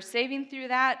we were saving through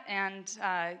that and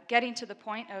getting to the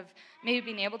point of maybe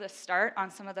being able to start on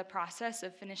some of the process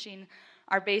of finishing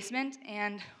our basement.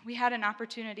 And we had an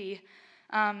opportunity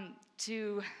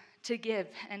to give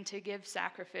and to give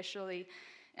sacrificially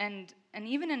and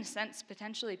even in a sense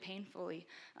potentially painfully,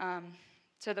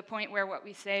 to the point where what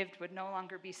we saved would no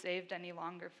longer be saved any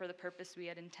longer for the purpose we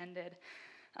had intended.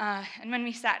 And when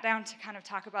we sat down to kind of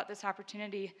talk about this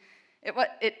opportunity,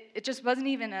 it just wasn't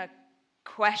even a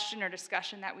question or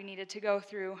discussion that we needed to go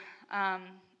through,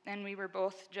 and we were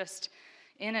both just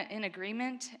in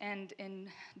agreement and in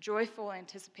joyful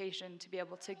anticipation to be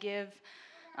able to give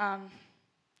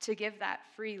that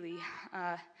freely.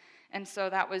 And so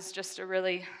that was just a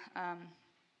really,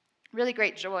 really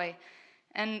great joy.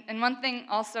 And one thing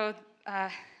also,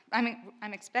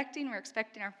 we're expecting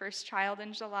our first child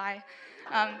in July.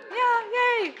 Yeah,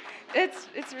 yay!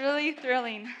 It's really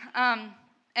thrilling.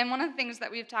 And one of the things that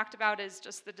we've talked about is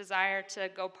just the desire to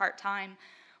go part-time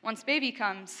once baby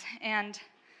comes. And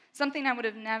something I would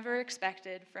have never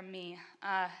expected from me,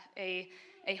 a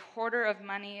hoarder of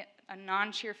money, a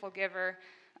non-cheerful giver,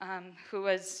 who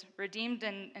was redeemed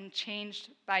and changed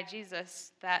by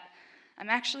Jesus, that I'm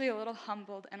actually a little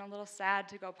humbled and a little sad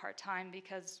to go part-time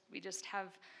because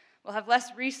we'll have less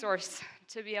resource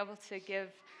to be able to give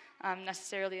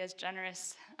necessarily as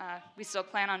generous. We still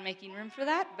plan on making room for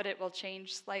that, but it will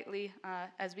change slightly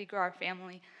as we grow our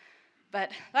family. But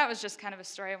that was just kind of a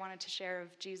story I wanted to share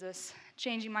of Jesus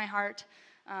changing my heart.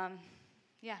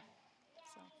 Yeah.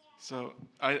 So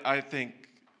I think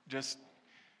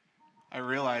I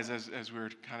realize as we were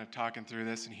kind of talking through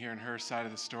this and hearing her side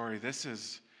of the story, this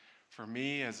is, for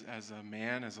me as a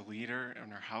man, as a leader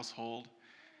in our household,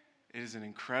 it is an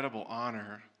incredible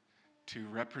honor to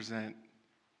represent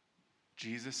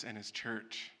Jesus and his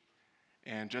church.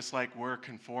 And just like we're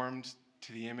conformed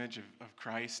to the image of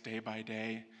Christ day by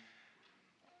day,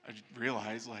 I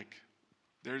realize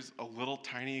there's a little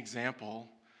tiny example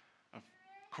of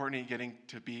Courtney getting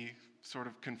to be sort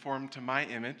of conformed to my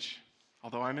image,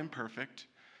 although I'm imperfect,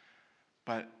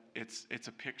 but it's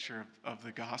a picture of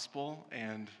the gospel,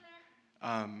 and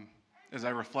as I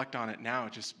reflect on it now,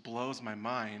 it just blows my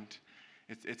mind.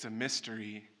 It's a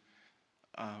mystery,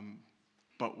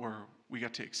 but we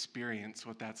got to experience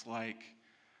what that's like.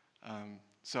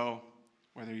 So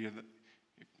whether you're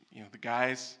the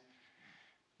guys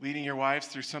leading your wives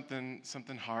through something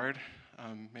hard,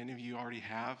 many of you already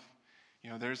have.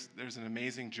 There's an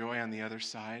amazing joy on the other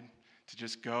side to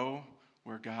just go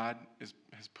where God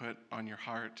has put on your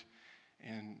heart.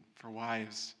 And for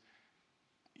wives,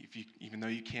 even though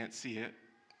you can't see it,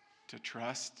 to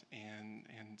trust and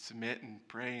submit and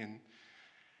pray, and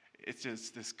it's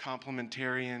just this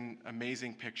complementarian,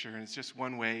 amazing picture. And it's just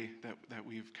one way that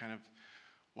we've kind of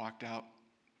walked out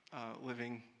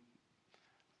living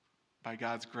by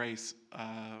God's grace,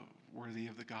 worthy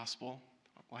of the gospel,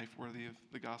 life worthy of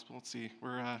the gospel. Let's see,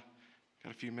 we're got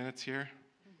a few minutes here.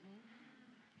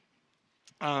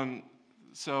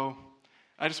 So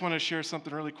I just want to share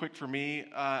something really quick for me.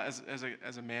 As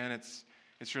a man,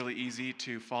 it's really easy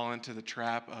to fall into the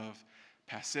trap of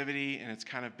passivity, and it's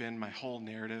kind of been my whole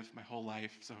narrative, my whole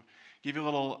life. So give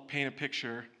you paint a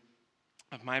picture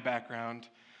of my background.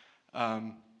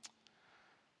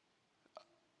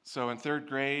 So in third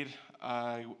grade,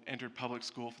 I entered public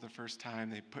school for the first time.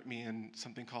 They put me in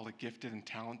something called a gifted and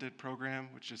talented program,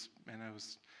 which just meant I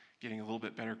was getting a little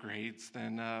bit better grades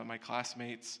than my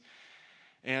classmates.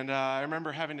 And I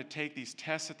remember having to take these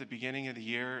tests at the beginning of the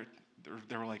year.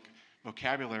 There were like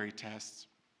vocabulary tests.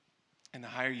 And the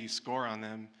higher you score on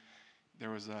them, there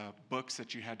was books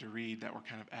that you had to read that were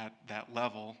kind of at that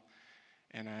level.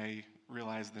 And I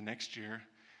realized the next year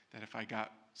that if I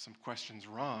got some questions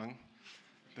wrong,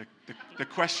 the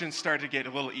questions started to get a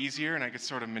little easier, and I could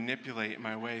sort of manipulate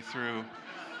my way through.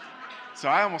 So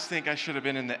I almost think I should have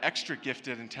been in the extra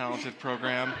gifted and talented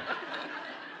program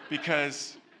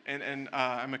because,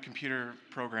 I'm a computer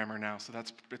programmer now, so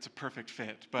it's a perfect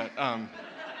fit. So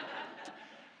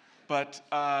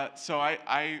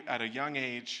I at a young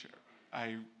age,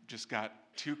 I just got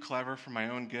too clever for my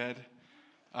own good.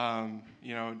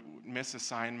 Miss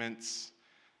assignments,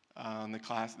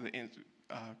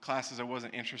 classes I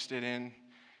wasn't interested in.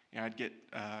 I'd get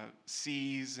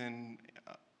C's, and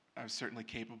I was certainly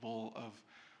capable of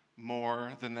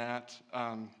more than that.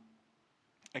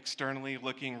 Externally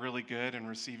looking really good and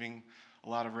receiving a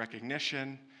lot of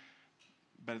recognition,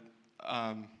 but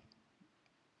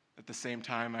at the same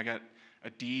time, I got a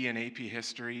D in AP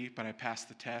History, but I passed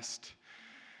the test.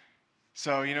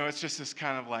 So, it's just this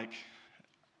kind of like,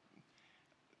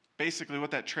 basically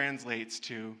what that translates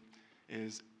to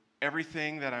is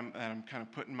everything that I'm kind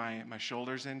of putting my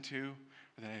shoulders into,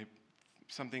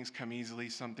 some things come easily,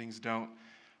 some things don't.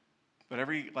 But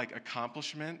every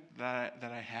accomplishment that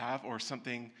I have, or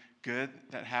something good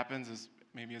that happens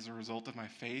maybe as a result of my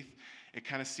faith, it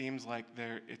kind of seems like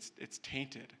it's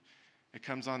tainted. It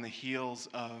comes on the heels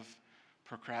of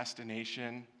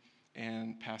procrastination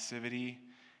and passivity,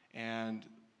 and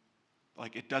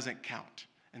it doesn't count.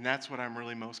 And that's what I'm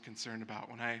really most concerned about.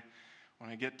 When I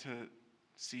get to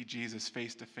see Jesus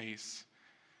face to face,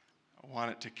 I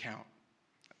want it to count.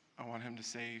 I want him to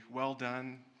say, "Well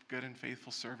done, good and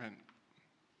faithful servant."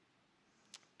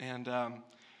 And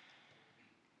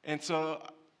so,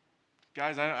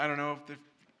 guys, I don't know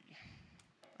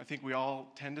I think we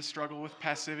all tend to struggle with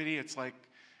passivity. It's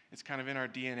kind of in our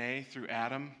DNA through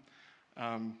Adam.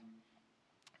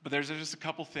 But there's just a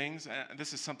couple things.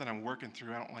 This is something I'm working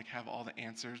through. I don't have all the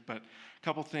answers, but a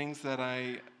couple things that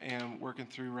I am working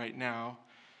through right now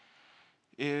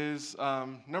is,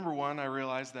 number one, I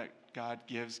realize that God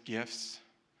gives gifts.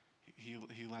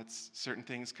 He lets certain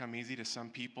things come easy to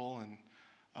some people and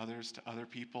others to other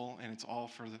people, and it's all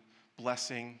for the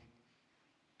blessing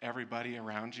everybody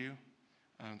around you,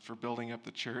 for building up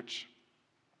the church.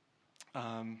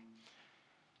 But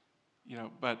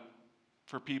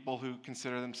for people who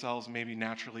consider themselves maybe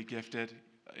naturally gifted,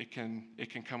 it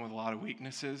can come with a lot of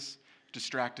weaknesses,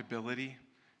 distractibility,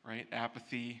 right?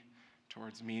 Apathy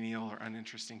towards menial or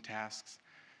uninteresting tasks.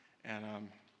 And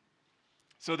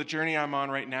so the journey I'm on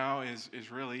right now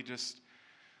is really just,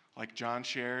 like John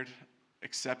shared,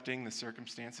 accepting the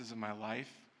circumstances of my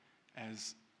life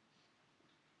as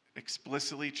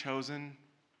explicitly chosen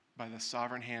by the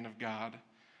sovereign hand of God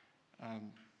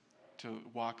to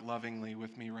walk lovingly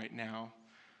with me right now.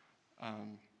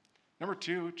 Number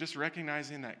two, just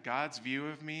recognizing that God's view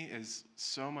of me is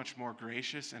so much more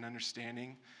gracious and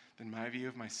understanding than my view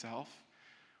of myself,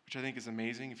 which I think is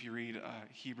amazing. If you read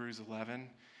Hebrews 11,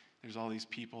 there's all these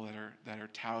people that are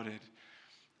touted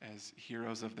as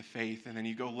heroes of the faith, and then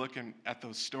you go look at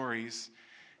those stories,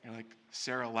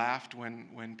 Sarah laughed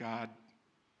when God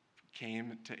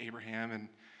came to Abraham and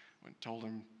told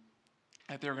him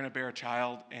that they were going to bear a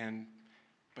child,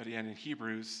 but in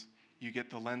Hebrews, you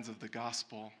get the lens of the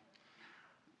gospel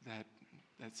that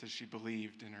says she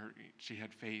believed and she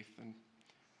had faith,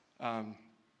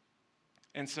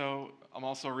 and so I'm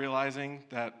also realizing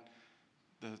that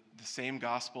the same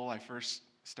gospel I first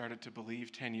started to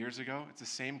believe 10 years ago, it's the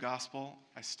same gospel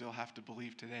I still have to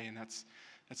believe today, and that's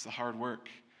the hard work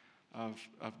of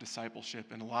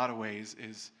discipleship in a lot of ways,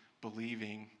 is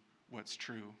believing what's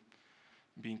true,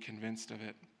 being convinced of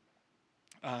it.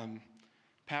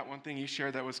 Pat, one thing you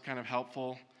shared that was kind of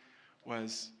helpful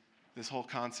was this whole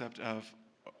concept of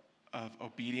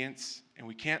obedience, and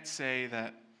we can't say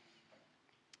that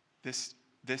this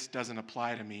doesn't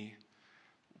apply to me.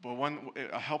 But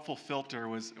a helpful filter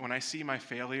was when I see my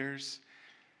failures,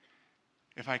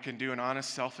 if I can do an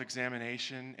honest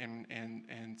self-examination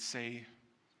and say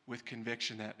with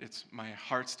conviction that it's my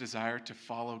heart's desire to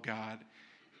follow God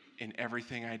in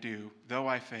everything I do, though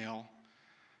I fail,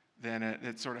 then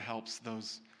it sort of helps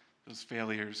those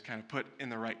failures kind of put in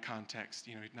the right context,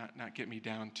 not get me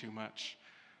down too much,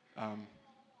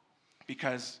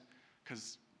 because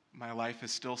my life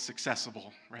is still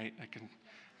successable, right? I can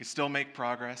still make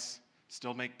progress,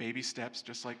 still make baby steps,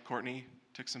 just like Courtney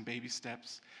took some baby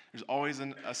steps. There's always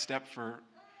a step for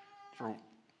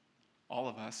all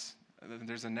of us.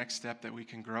 There's a next step that we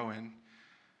can grow in.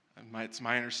 It's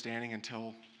my understanding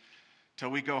until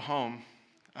we go home,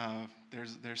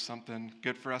 there's something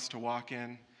good for us to walk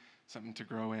in, something to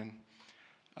grow in.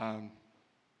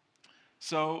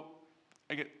 So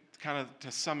I get kind of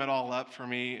to sum it all up for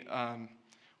me.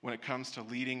 When it comes to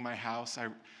leading my house,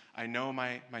 I know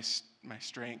my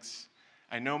strengths.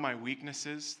 I know my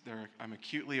weaknesses. I'm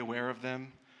acutely aware of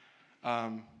them.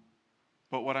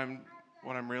 But what I'm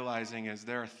realizing is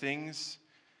there are things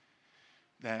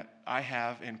that I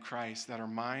have in Christ that are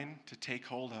mine to take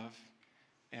hold of,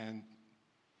 and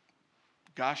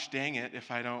gosh dang it if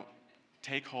I don't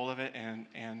take hold of it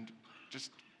and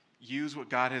just use what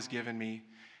God has given me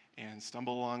and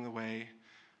stumble along the way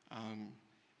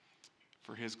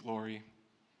for His glory.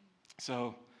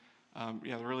 So,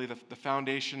 really the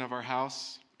foundation of our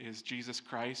house is Jesus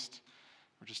Christ.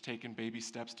 We're just taking baby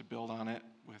steps to build on it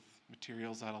with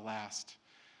materials that'll last.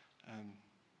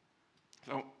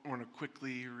 So I want to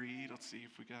quickly read. Let's see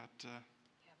if we got.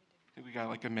 I think we got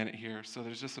like a minute here. So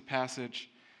there's just a passage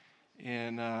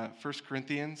in 1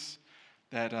 Corinthians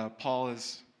that Paul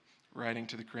is writing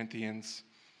to the Corinthians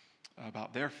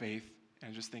about their faith,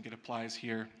 and I just think it applies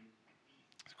here.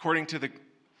 According to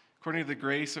the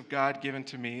grace of God given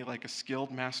to me, like a skilled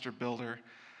master builder,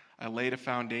 I laid a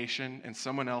foundation, and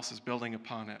someone else is building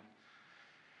upon it.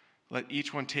 Let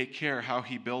each one take care how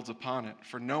he builds upon it,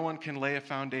 for no one can lay a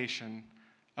foundation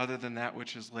other than that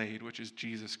which is laid, which is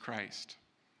Jesus Christ.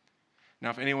 Now,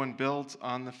 if anyone builds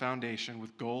on the foundation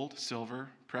with gold, silver,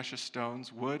 precious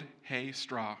stones, wood, hay,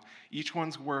 straw, each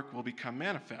one's work will become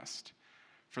manifest.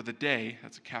 For the day,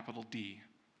 that's a capital D,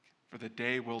 for the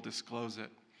day will disclose it,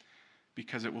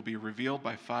 because it will be revealed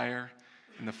by fire,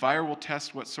 and the fire will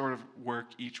test what sort of work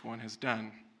each one has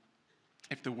done.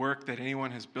 If the work that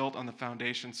anyone has built on the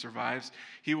foundation survives,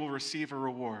 he will receive a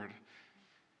reward.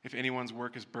 If anyone's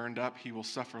work is burned up, he will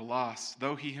suffer loss,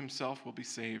 though he himself will be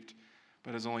saved,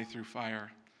 but is only through fire.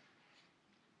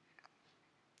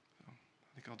 So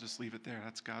I think I'll just leave it there.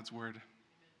 That's God's word.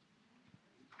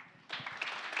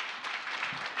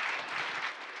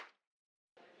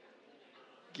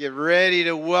 Get ready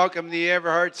to welcome the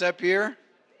Everharts up here.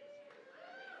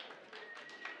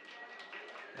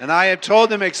 And I have told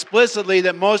them explicitly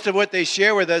that most of what they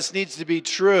share with us needs to be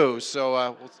true.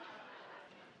 So,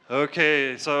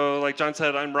 Okay, so like John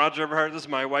said, I'm Roger Everhart. This is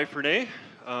my wife, Renee.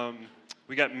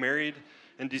 We got married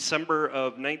in December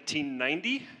of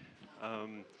 1990.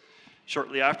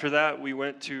 Shortly after that, we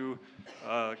went to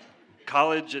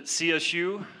college at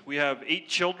CSU. We have 8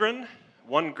 children,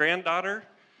 1 granddaughter.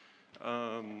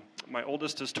 My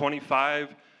oldest is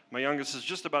 25. My youngest is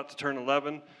just about to turn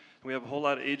 11. We have a whole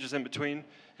lot of ages in between.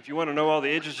 If you want to know all the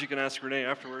ages, you can ask Renee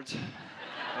afterwards.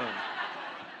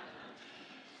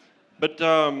 But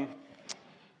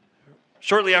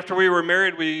shortly after we were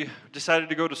married, we decided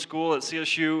to go to school at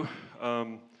CSU,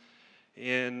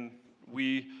 and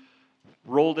we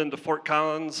rolled into Fort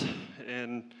Collins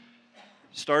and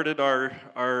started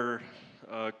our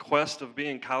quest of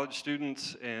being college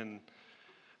students, and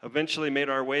eventually made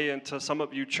our way into Summit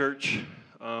View Church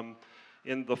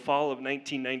in the fall of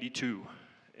 1992.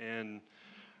 And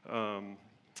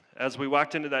as we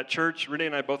walked into that church, Renee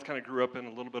and I both kind of grew up in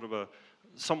a little bit of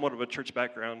somewhat of a church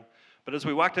background. But as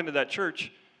we walked into that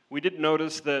church, we did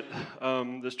notice that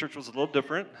this church was a little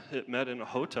different. It met in a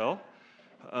hotel.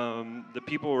 The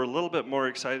people were a little bit more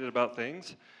excited about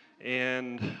things.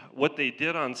 And what they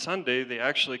did on Sunday, they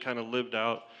actually kind of lived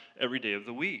out every day of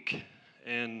the week.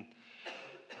 And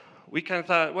we kind of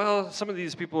thought, well, some of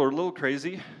these people are a little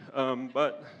crazy,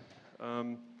 but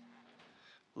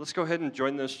let's go ahead and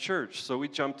join this church. So we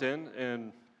jumped in,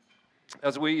 and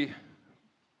as we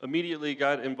immediately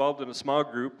got involved in a small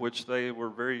group, which they were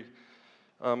very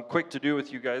quick to do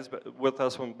with you guys, but with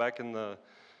us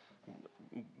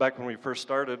back when we first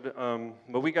started.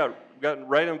 But we got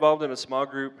right involved in a small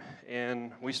group,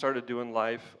 and we started doing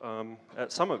life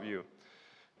at Some of You.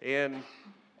 And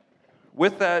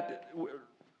with that,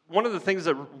 one of the things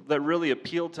that really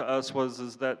appealed to us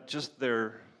is that just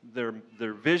their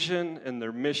vision and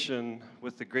their mission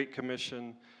with the Great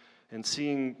Commission, and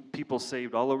seeing people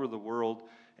saved all over the world,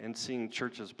 and seeing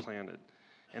churches planted.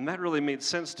 And that really made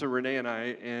sense to Renee and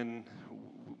I, and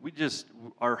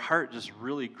our heart just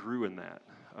really grew in that.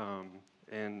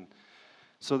 And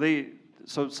so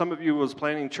Some of You was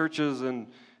planting churches, and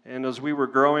as we were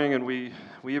growing, and we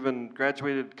even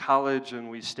graduated college, and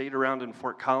we stayed around in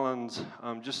Fort Collins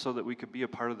just so that we could be a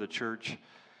part of the church.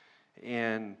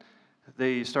 And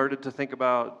they started to think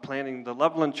about planning the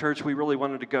Loveland Church. We really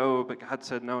wanted to go, but God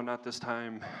said, no, not this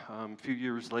time. A few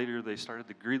years later, they started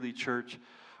the Greeley Church.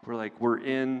 We're like, we're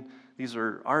in. These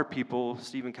are our people.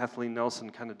 Steve and Kathleen Nelson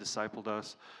kind of discipled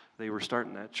us. They were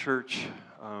starting that church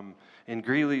in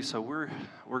Greeley, so we're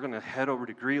going to head over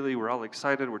to Greeley. We're all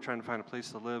excited. We're trying to find a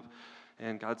place to live.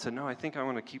 And God said, no, I think I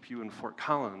want to keep you in Fort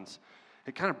Collins.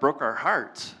 It kind of broke our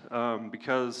hearts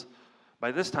because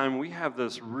by this time we have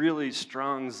this really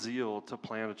strong zeal to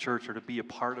plant a church or to be a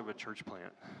part of a church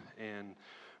plant. And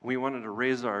we wanted to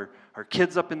raise our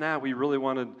kids up in that. We really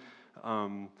wanted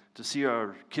to see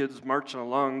our kids marching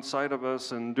alongside of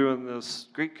us and doing this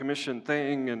Great Commission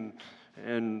thing,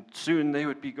 and soon they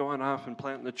would be going off and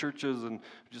planting the churches, and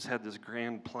we just had this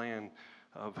grand plan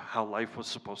of how life was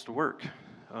supposed to work.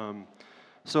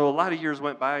 So a lot of years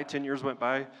went by, 10 years went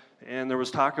by, and there was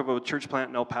talk of a church plant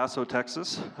in El Paso,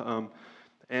 Texas.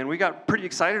 And we got pretty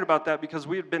excited about that because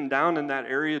we had been down in that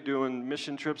area doing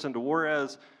mission trips into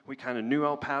Juarez. We kind of knew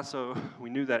El Paso. We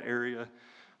knew that area.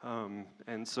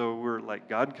 And so we're like,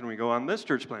 God, can we go on this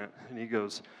church plant? And he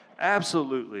goes,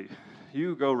 absolutely.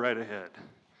 You go right ahead.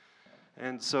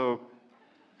 And so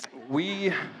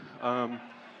we,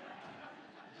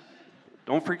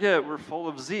 don't forget, we're full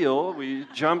of zeal. We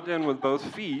jumped in with both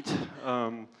feet.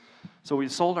 So we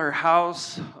sold our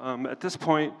house. At this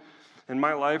point in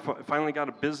my life, I finally got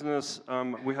a business.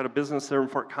 We had a business there in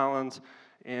Fort Collins,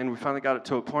 and we finally got it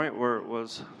to a point where it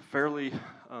was fairly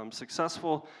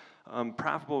successful,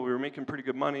 profitable. We were making pretty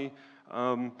good money.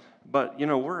 But,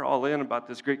 we're all in about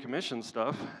this Great Commission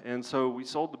stuff. And so we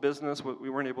sold the business. We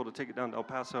weren't able to take it down to El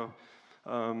Paso.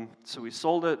 So we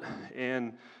sold it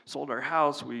and sold our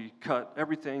house. We cut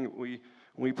everything.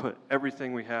 We put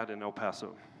everything we had in El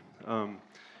Paso. And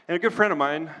a good friend of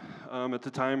mine at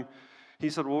the time, he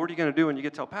said, well, what are you going to do when you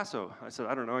get to El Paso? I said,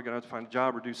 I don't know. I'm going to have to find a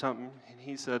job or do something. And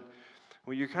he said,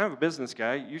 well, you're kind of a business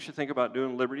guy. You should think about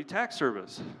doing Liberty Tax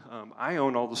Service. I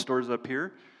own all the stores up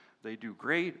here. They do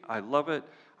great. I love it.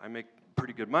 I make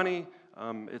pretty good money.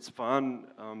 It's fun.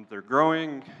 They're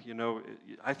growing.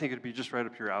 I think it'd be just right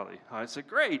up your alley. I said,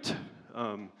 great.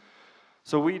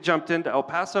 So we jumped into El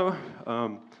Paso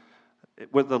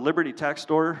with the Liberty Tax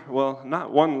Store. Well,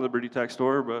 not one Liberty Tax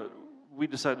Store, but we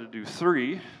decided to do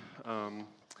 3.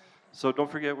 So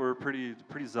don't forget, we're pretty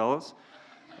zealous.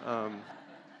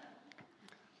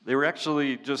 They were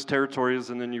actually just territories,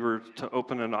 and then you were to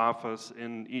open an office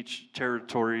in each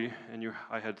territory, and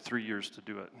I had 3 years to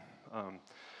do it.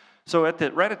 So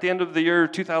right at the end of the year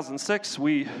 2006,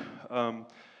 we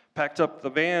packed up the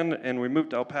van, and we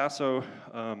moved to El Paso.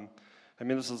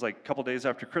 This is like a couple days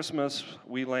after Christmas.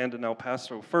 We land in El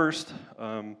Paso first.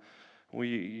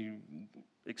 We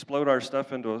explode our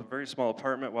stuff into a very small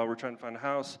apartment while we're trying to find a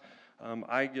house.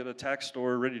 I get a tax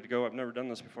store ready to go. I've never done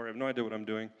this before. I have no idea what I'm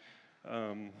doing.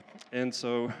 And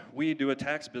so we do a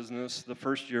tax business the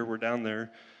first year we're down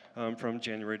there from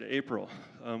January to April.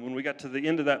 When we got to the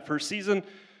end of that first season,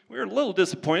 we were a little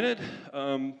disappointed.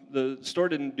 The store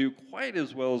didn't do quite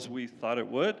as well as we thought it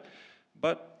would,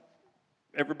 but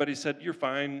everybody said, you're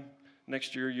fine.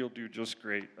 Next year you'll do just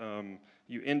great.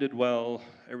 You ended well.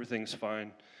 Everything's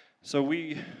fine. So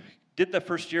we did that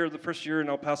first year. The first year in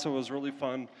El Paso was really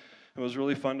fun. It was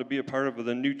really fun to be a part of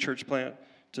the new church plant,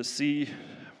 to see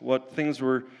what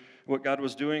God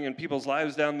was doing in people's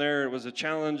lives down there. It was a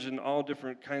challenge in all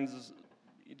different kinds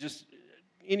of, just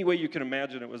any way you can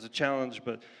imagine it was a challenge,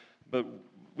 but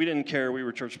we didn't care. We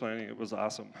were church planting. It was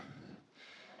awesome.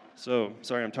 So,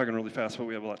 sorry, I'm talking really fast, but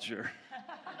we have a lot to share.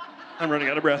 I'm running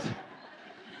out of breath.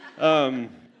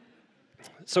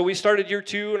 So we started year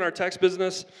 2 in our tax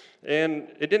business, and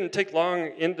it didn't take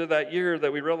long into that year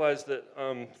that we realized that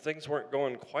things weren't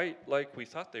going quite like we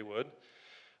thought they would.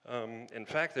 In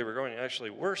fact, they were going actually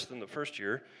worse than the first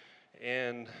year,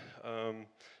 and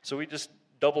so we just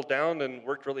doubled down and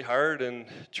worked really hard and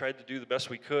tried to do the best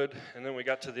we could, and then we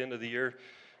got to the end of the year,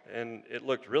 and it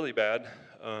looked really bad,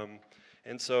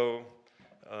 and so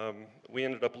we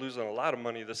ended up losing a lot of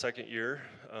money the second year,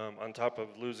 on top of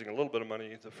losing a little bit of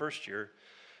money the first year.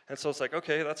 And so it's like,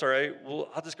 okay, that's all right. Well,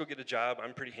 I'll just go get a job.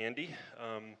 I'm pretty handy.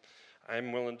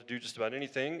 I'm willing to do just about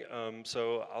anything,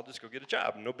 so I'll just go get a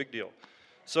job. No big deal.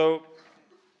 So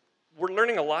we're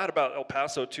learning a lot about El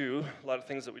Paso, too, a lot of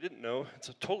things that we didn't know. It's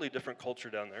a totally different culture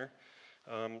down there.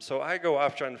 So I go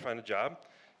off trying to find a job,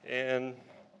 and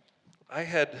I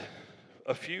had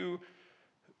a few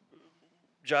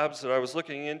jobs that I was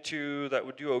looking into that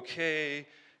would do okay,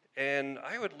 and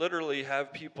I would literally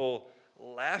have people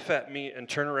laugh at me and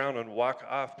turn around and walk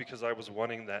off because I was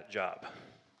wanting that job.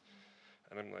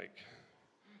 And I'm like,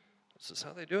 is this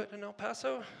how they do it in El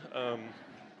Paso?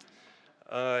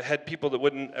 I had people that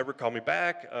wouldn't ever call me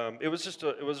back. It was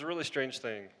a really strange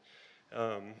thing.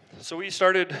 So we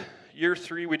started year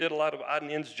 3. We did a lot of odd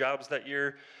and ends jobs that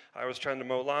year. I was trying to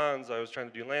mow lawns. I was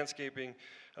trying to do landscaping.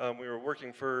 We were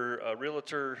working for a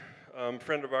realtor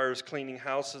friend of ours, cleaning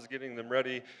houses, getting them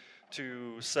ready.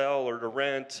 to sell or to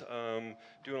rent,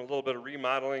 doing a little bit of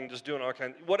remodeling, just doing all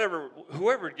kinds, whatever,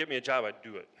 whoever would give me a job, I'd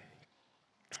do it.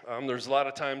 There's a lot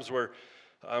of times where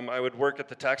I would work at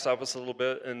the tax office a little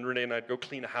bit, and Renee and I'd go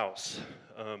clean a house.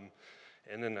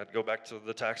 And then I'd go back to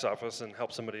the tax office and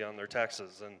help somebody on their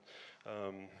taxes.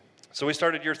 And so we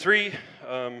started year 3,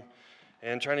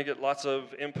 and trying to get lots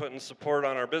of input and support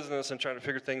on our business and trying to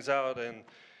figure things out.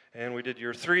 And we did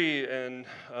year 3, and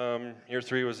year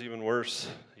 3 was even worse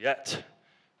yet.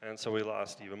 And so we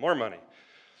lost even more money.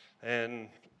 And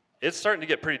it's starting to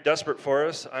get pretty desperate for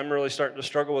us. I'm really starting to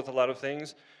struggle with a lot of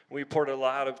things. We poured a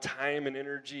lot of time and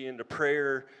energy into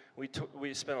prayer.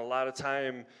 We spent a lot of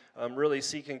time really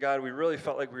seeking God. We really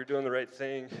felt like we were doing the right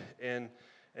thing. And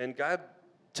God,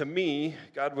 to me,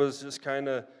 God was just kind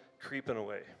of creeping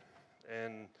away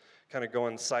and kind of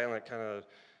going silent, kind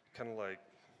of like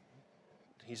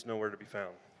he's nowhere to be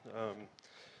found.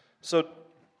 So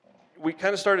we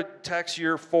kind of started tax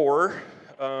year 4,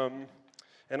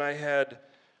 and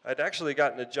I'd actually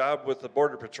gotten a job with the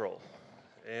Border Patrol.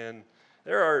 And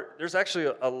there's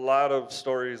actually a lot of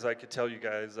stories I could tell you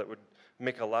guys that would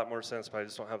make a lot more sense, but I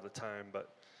just don't have the time.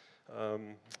 But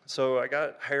so I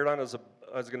got hired on as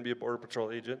going to be a Border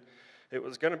Patrol agent. It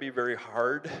was going to be very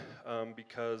hard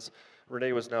because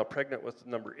Renee was now pregnant with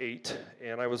number 8,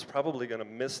 and I was probably going to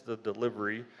miss the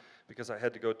delivery because I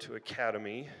had to go to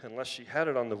academy unless she had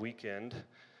it on the weekend.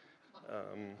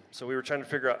 So we were trying to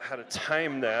figure out how to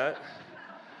time that.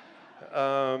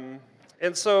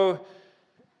 And so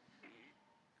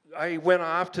I went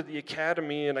off to the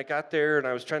academy, and I got there, and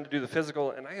I was trying to do the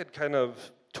physical, and I had kind of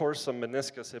tore some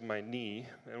meniscus in my knee.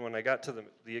 And when I got to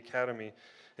the academy,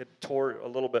 it tore a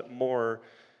little bit more,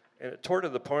 and it tore to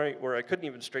the point where I couldn't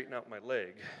even straighten out my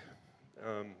leg.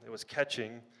 It was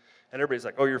catching, and everybody's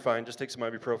like, "Oh, you're fine. Just take some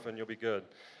ibuprofen. You'll be good."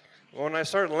 Well, when I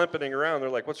started limping around, they're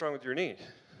like, "What's wrong with your knee?"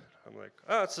 I'm like,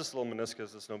 "Oh, it's just a little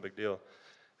meniscus. It's no big deal."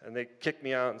 And they kicked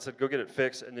me out and said, "Go get it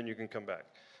fixed, and then you can come back."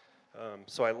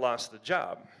 So I lost the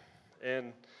job.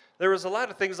 And there was a lot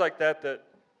of things like that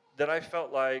I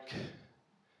felt like,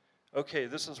 okay,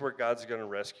 this is where God's going to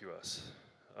rescue us.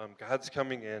 God's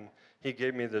coming in. He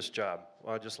gave me this job.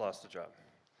 Well, I just lost the job.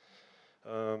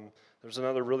 There's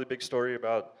another really big story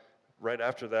about right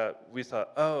after that, we thought,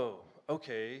 oh,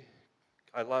 okay,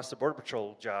 I lost the Border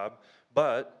Patrol job,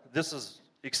 but this is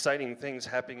exciting things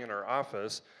happening in our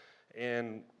office,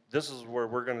 and this is where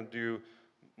we're going to do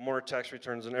more tax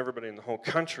returns than everybody in the whole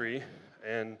country,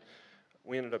 and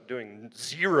we ended up doing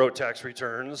 0 tax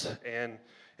returns, and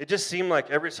it just seemed like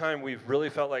every time we really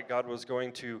felt like God was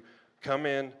going to come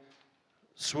in,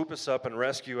 swoop us up and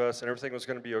rescue us, and everything was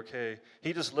going to be okay,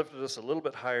 he just lifted us a little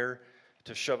bit higher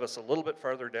to shove us a little bit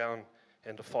farther down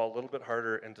and to fall a little bit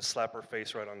harder and to slap our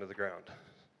face right onto the ground.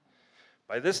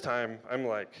 By this time, I'm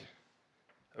like,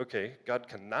 okay, God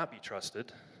cannot be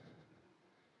trusted.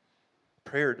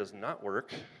 Prayer does not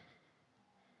work.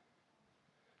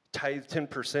 Tithe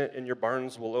 10% and your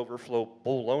barns will overflow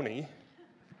baloney.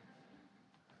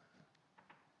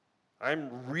 I'm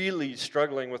really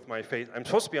struggling with my faith. I'm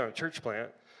supposed to be on a church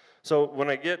plant. So when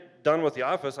I get done with the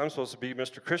office, I'm supposed to be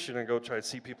Mr. Christian and go try to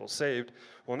see people saved.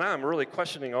 Well, now I'm really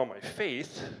questioning all my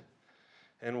faith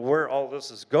and where all this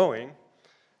is going.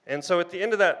 And so at the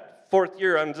end of that 4th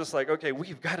year, I'm just like, okay,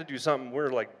 we've got to do something.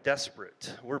 We're like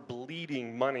desperate. We're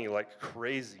bleeding money like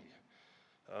crazy.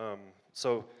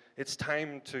 So it's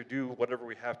time to do whatever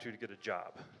we have to get a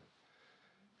job.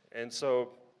 And so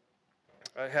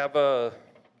I have a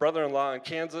brother-in-law in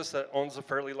Kansas that owns a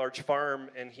fairly large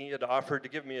farm, and he had offered to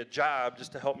give me a job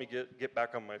just to help me get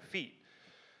back on my feet.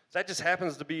 That just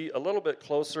happens to be a little bit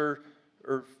closer,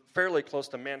 or fairly close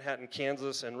to Manhattan,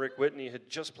 Kansas, and Rick Whitney had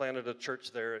just planted a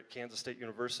church there at Kansas State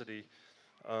University.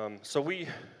 So we,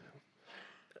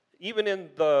 even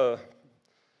in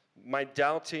my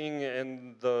doubting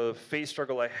and the faith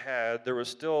struggle I had, there was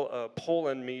still a pull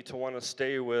in me to want to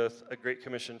stay with a Great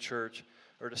Commission church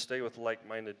or to stay with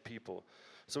like-minded people.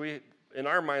 So in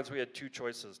our minds, we had 2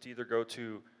 choices, to either go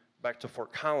back to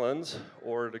Fort Collins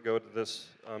or to go to this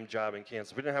job in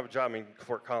Kansas. We didn't have a job in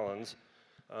Fort Collins,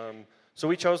 so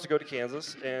we chose to go to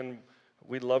Kansas, and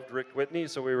we loved Rick Whitney,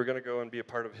 so we were going to go and be a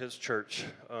part of his church.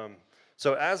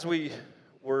 So as we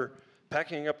were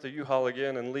packing up the U-Haul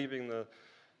again and leaving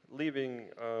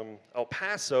El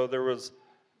Paso, there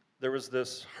was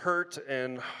this hurt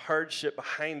and hardship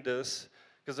behind us,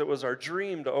 because it was our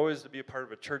dream to always to be a part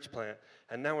of a church plant,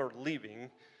 and now we're leaving,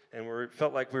 and we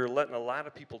felt like we were letting a lot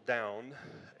of people down,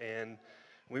 and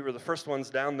we were the first ones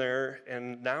down there,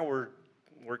 and now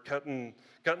we're cutting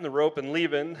the rope and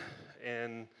leaving,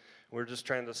 and we're just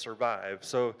trying to survive.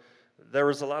 So there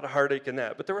was a lot of heartache in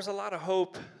that. But there was a lot of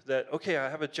hope that, okay, I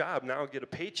have a job now, I'll get a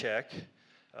paycheck,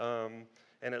 and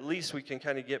at least we can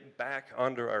kind of get back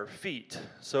onto our feet.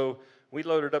 So we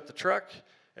loaded up the truck,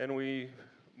 and we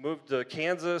moved to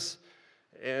Kansas,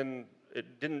 and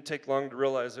it didn't take long to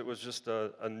realize it was just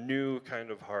a new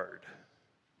kind of hard.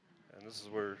 And this is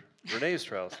where Renee's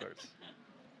trial starts.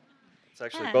 It's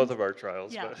actually And- both of our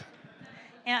trials. yeah. But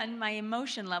And my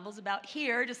emotion level's about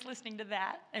here, just listening to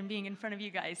that and being in front of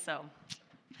you guys. So,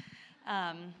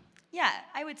 yeah,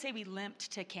 I would say we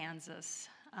limped to Kansas.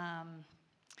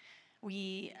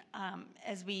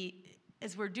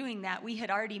 As we're doing that, we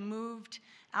had already moved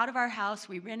out of our house.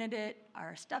 We rented it.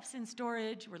 Our stuff's in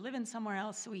storage. We're living somewhere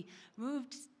else. So we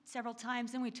moved several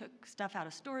times. Then we took stuff out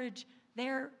of storage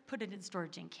there, put it in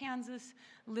storage in Kansas,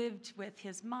 lived with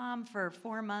his mom for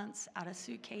 4 months out of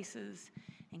suitcases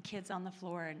and kids on the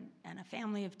floor, and a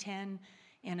family of 10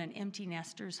 in an empty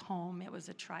nester's home. It was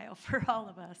a trial for all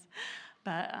of us,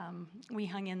 but we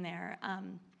hung in there.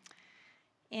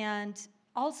 And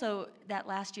also that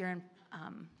last year in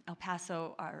El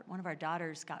Paso, one of our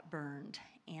daughters got burned,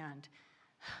 and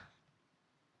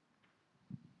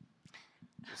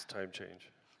it's time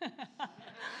change.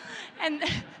 and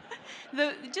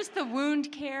just the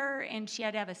wound care, and she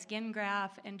had to have a skin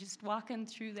graft, and just walking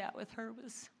through that with her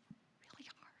was really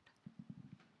hard.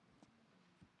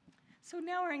 So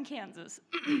now we're in Kansas,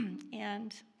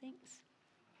 and thanks.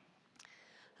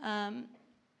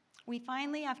 We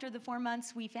finally, after the 4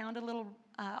 months, we found a little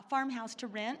farmhouse to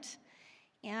rent,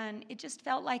 and it just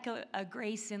felt like a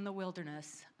grace in the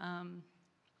wilderness.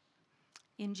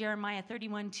 In Jeremiah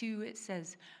 31:2, it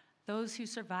says, "Those who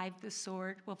survive the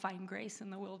sword will find grace in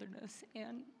the wilderness."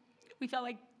 And we felt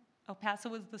like El Paso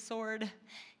was the sword,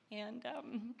 and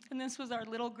this was our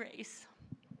little grace.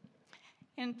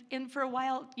 And for a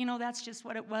while, that's just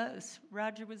what it was.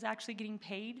 Roger was actually getting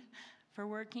paid for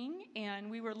working, and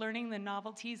we were learning the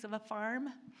novelties of a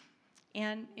farm,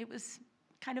 and it was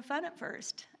kind of fun at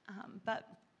first. But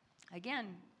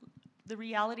again, the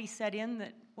reality set in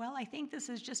that, well, I think this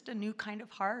is just a new kind of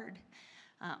hard.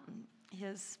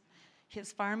 His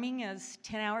farming is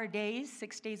 10-hour days,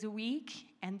 6 days a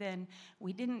week, and then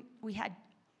we had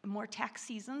more tax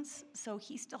seasons, so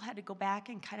he still had to go back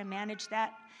and kind of manage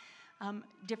that,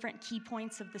 different key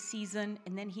points of the season,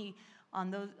 and then on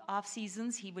those off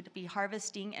seasons, he would be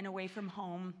harvesting and away from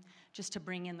home just to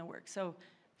bring in the work. So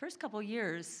first couple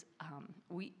years,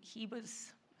 he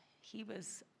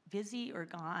was busy or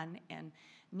gone, and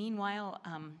meanwhile,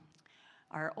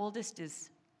 our oldest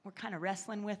we're kind of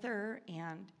wrestling with her,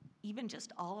 and even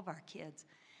just all of our kids,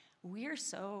 we're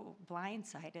so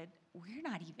blindsided, we're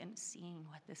not even seeing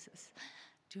what this is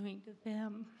doing to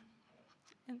them.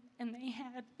 And they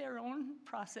had their own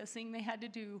processing they had to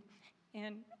do,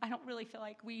 and I don't really feel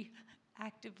like we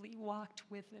actively walked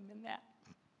with them in that.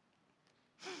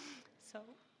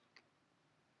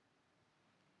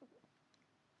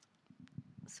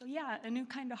 So yeah, a new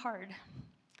kind of hard.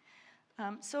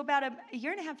 So about a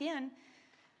year and a half in,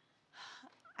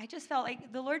 I just felt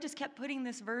like the Lord just kept putting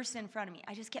this verse in front of me.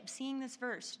 I just kept seeing this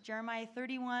verse, Jeremiah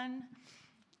 31,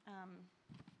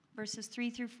 verses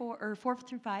 4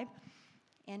 through 5,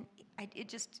 and it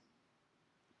just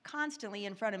constantly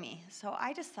in front of me. So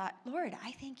I just thought, Lord,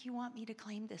 I think you want me to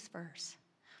claim this verse.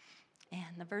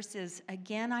 And the verse is,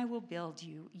 "Again I will build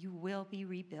you. You will be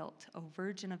rebuilt, O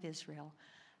Virgin of Israel.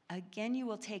 Again you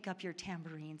will take up your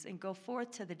tambourines and go forth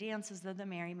to the dances of the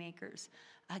merrymakers.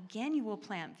 Again you will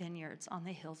plant vineyards on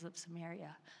the hills of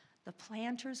Samaria. The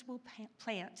planters will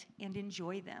plant and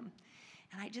enjoy them."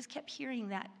 And I just kept hearing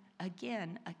that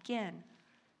again.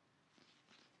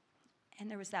 And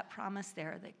there was that promise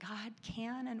there that God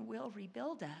can and will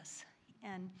rebuild us.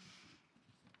 And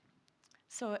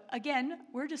so again,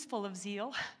 we're just full of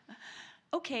zeal.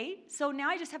 Okay, so now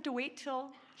I just have to wait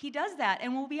till he does that,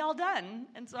 and we'll be all done.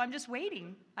 And so I'm just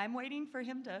waiting. I'm waiting for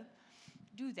him to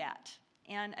do that.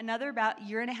 And another about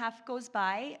year and a half goes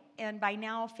by, and by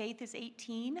now Faith is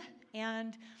 18,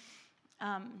 and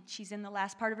she's in the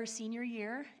last part of her senior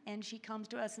year, and she comes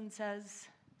to us and says,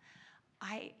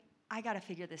 I got to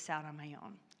figure this out on my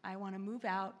own. I want to move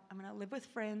out. I'm going to live with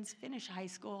friends, finish high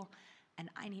school, and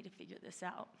I need to figure this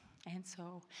out. And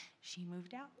so she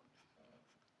moved out.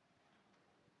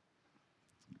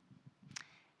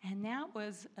 And that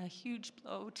was a huge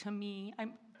blow to me,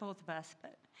 both of us,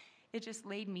 but it just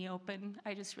laid me open.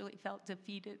 I just really felt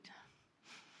defeated.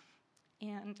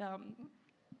 And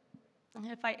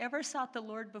if I ever sought the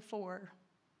Lord before,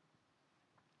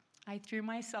 I threw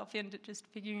myself into just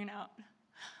figuring out,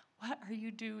 what are you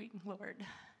doing, Lord?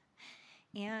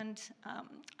 And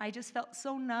I just felt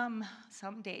so numb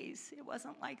some days. It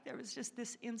wasn't like there was just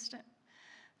this instant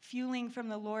fueling from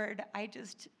the Lord. I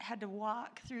just had to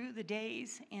walk through the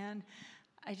days, and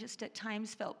I just at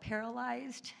times felt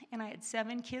paralyzed. And I had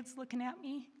 7 kids looking at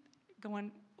me,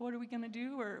 going, "What are we going to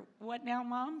do?" Or, "What now,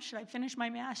 Mom? Should I finish my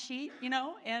math sheet?"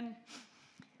 And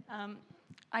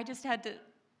I just had to.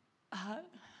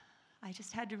 I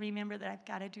just had to remember that I've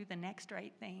got to do the next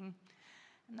right thing.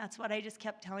 And that's what I just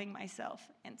kept telling myself.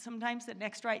 And sometimes the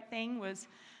next right thing was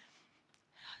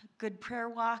good prayer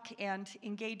walk and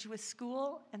engage with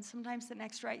school. And sometimes the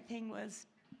next right thing was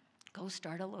go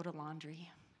start a load of laundry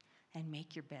and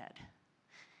make your bed.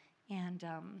 And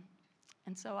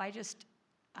so I just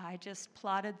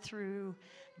plodded through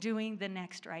doing the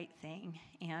next right thing.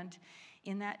 And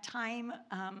in that time,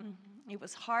 it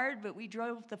was hard, but we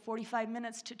drove the 45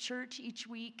 minutes to church each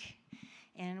week.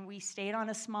 And we stayed on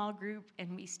a small group,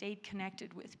 and we stayed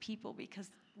connected with people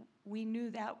because we knew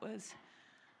that was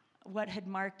what had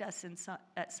marked us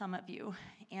at Summit View.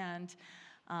 And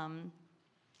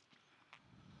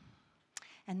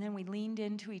then we leaned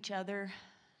into each other,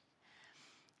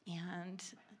 and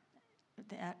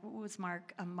that was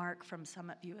a mark from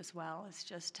Summit View as well. It's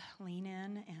just lean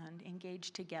in and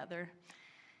engage together.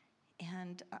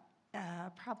 And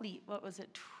probably,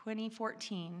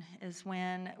 2014 is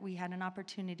when we had an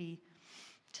opportunity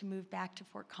to move back to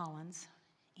Fort Collins.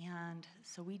 And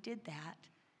so we did that.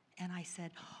 And I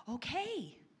said,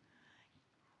 okay,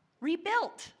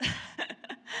 rebuilt.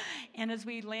 And as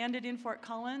we landed in Fort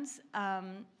Collins,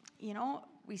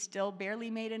 we still barely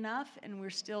made enough, and we're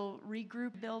still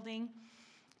regroup building.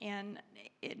 And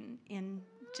in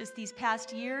just these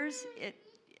past years,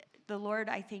 the Lord,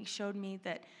 I think, showed me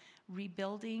that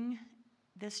rebuilding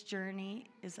this journey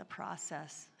is a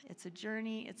process. It's a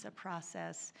journey, it's a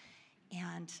process,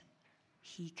 and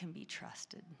He can be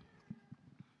trusted.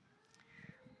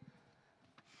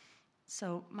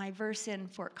 So my verse in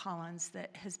Fort Collins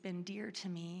that has been dear to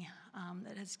me,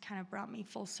 that has kind of brought me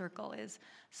full circle, is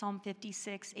Psalm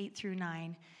 56,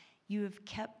 8-9. You have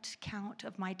kept count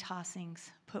of my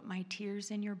tossings, put my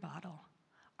tears in your bottle.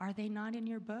 Are they not in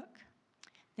your book?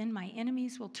 Then my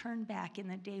enemies will turn back in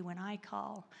the day when I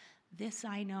call. This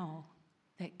I know,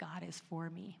 that God is for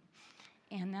me.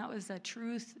 And that was a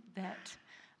truth that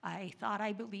I thought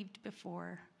I believed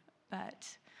before, but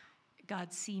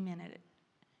God cemented it.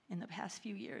 In the past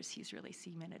few years, He's really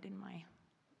cemented in my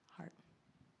heart.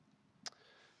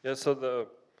 Yeah, so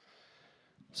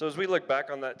as we look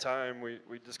back on that time, we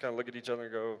just kind of look at each other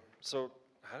and go, so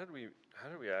how did we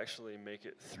actually make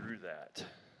it through that?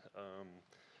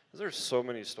 There's so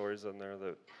many stories in there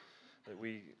that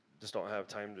we just don't have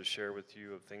time to share with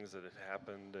you of things that had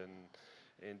happened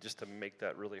and just to make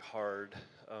that really hard.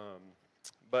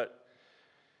 But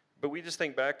we just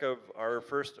think back of our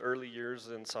first early years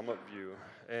in Summit View,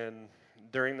 and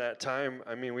during that time,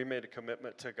 we made a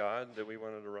commitment to God that we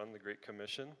wanted to run the Great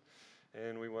Commission,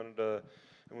 and we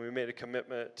made a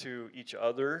commitment to each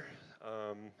other.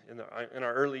 In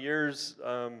our early years,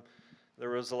 there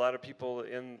was a lot of people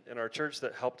in our church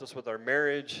that helped us with our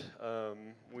marriage.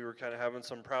 We were kind of having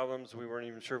some problems. We weren't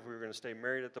even sure if we were going to stay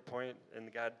married at the point,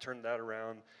 and God turned that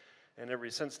around. And ever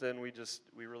since then, we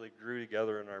really grew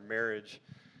together in our marriage.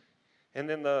 And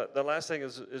then the last thing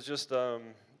is just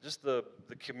the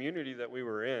community that we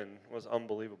were in was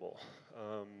unbelievable.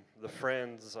 The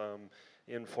friends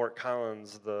in Fort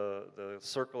Collins, the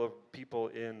circle of people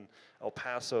in El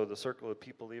Paso, the circle of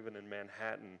people even in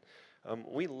Manhattan.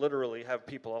 We literally have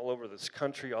people all over this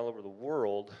country, all over the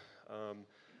world,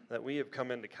 that we have come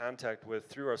into contact with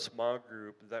through our small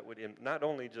group that would not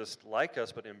only just like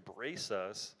us, but embrace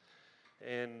us.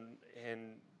 And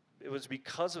it was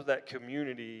because of that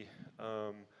community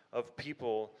of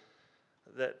people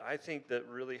that I think that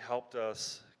really helped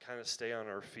us kind of stay on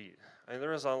our feet. And there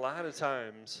was a lot of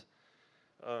times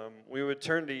we would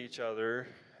turn to each other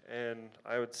and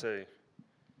I would say,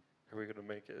 are we going to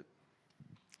make it?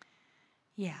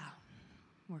 Yeah,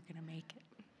 we're going to make it.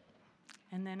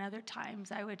 And then other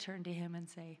times I would turn to him and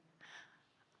say,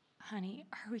 honey,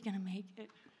 are we going to make it?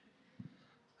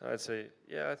 I'd say,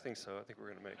 yeah, I think so. I think we're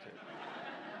going to make it.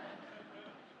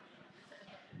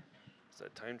 It's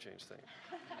that time change thing.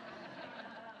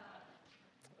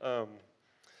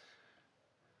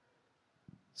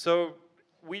 So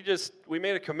we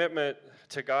made a commitment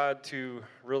to God to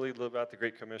really live out the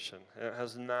Great Commission. And it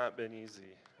has not been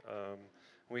easy.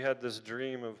 We had this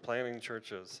dream of planting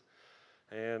churches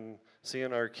and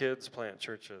seeing our kids plant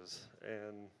churches.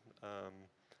 And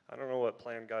I don't know what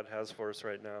plan God has for us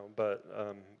right now, but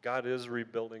God is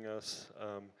rebuilding us.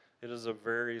 It is a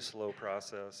very slow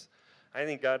process. I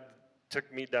think God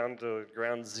took me down to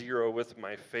ground zero with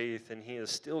my faith, and he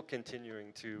is still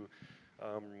continuing to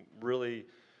really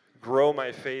grow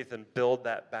my faith and build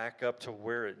that back up to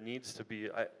where it needs to be.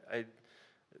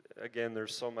 Again,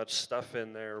 there's so much stuff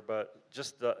in there, but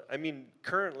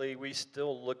currently we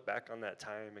still look back on that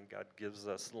time, and God gives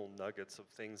us little nuggets of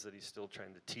things that he's still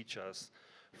trying to teach us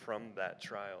from that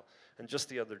trial. And just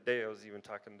the other day, I was even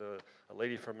talking to a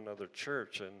lady from another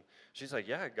church, and she's like,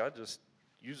 yeah, God just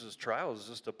uses trials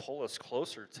just to pull us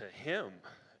closer to him.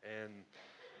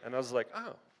 And I was like,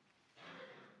 oh,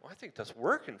 well, I think that's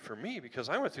working for me, because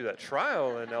I went through that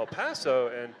trial in El Paso,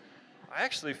 and I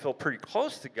actually feel pretty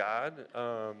close to God.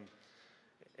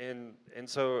 And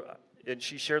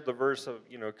she shared the verse of,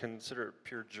 consider it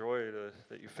pure joy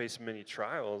that you face many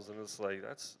trials, and it's like,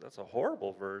 that's a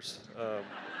horrible verse.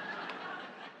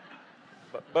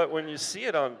 But when you see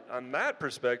it on that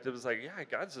perspective, it's like, yeah,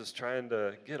 God's just trying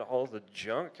to get all the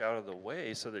junk out of the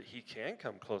way so that he can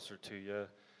come closer to you.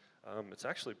 It's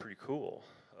actually pretty cool.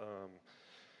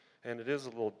 And it is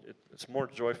it's more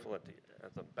joyful at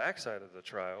the backside of the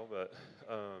trial. But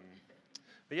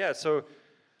yeah, so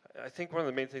I think one of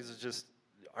the main things is just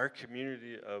our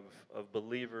community of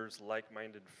believers,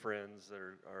 like-minded friends that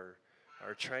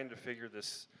are trying to figure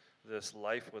this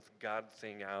life with God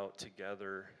thing out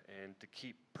together, and to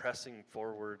keep pressing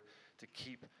forward, to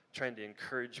keep trying to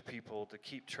encourage people, to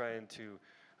keep trying to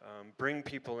bring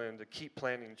people in, to keep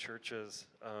planting churches.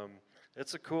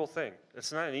 It's a cool thing.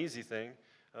 It's not an easy thing.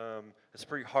 It's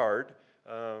pretty hard,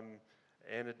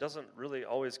 and it doesn't really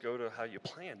always go to how you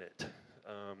plan it.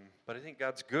 But I think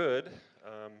God's good.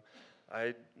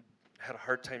 I had a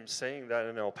hard time saying that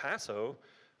in El Paso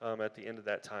at the end of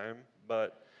that time,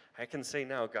 but I can say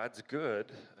now God's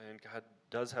good, and God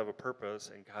does have a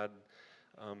purpose, and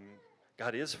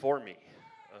God is for me.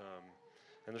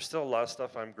 And there's still a lot of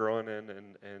stuff I'm growing in,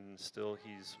 and still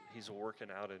He's working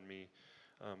out in me,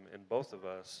 in both of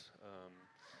us.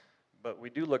 But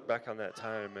we do look back on that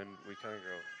time, and we kind of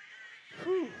go,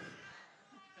 whew,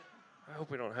 I hope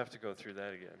we don't have to go through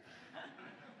that again.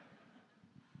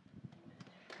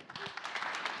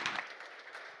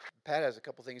 Pat has a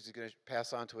couple things he's going to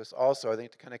pass on to us also, I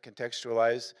think, to kind of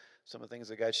contextualize some of the things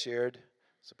that got shared.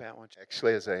 So Pat, why don't you?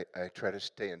 Actually, as I try to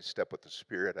stay in step with the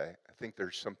Spirit, I think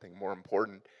there's something more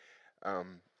important. I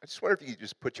just wonder if you could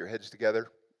just put your heads together,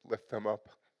 lift them up.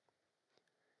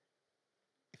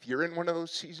 If you're in one of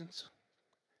those seasons,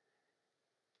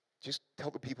 just tell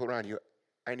the people around you,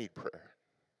 I need prayer.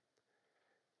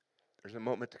 There's a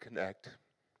moment to connect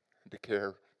and to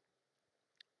care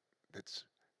that's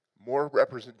more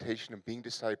representation of being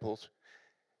disciples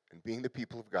and being the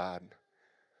people of God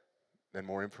than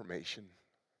more information.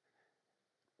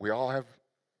 We all have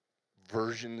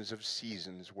versions of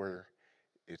seasons where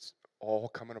it's all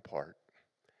coming apart.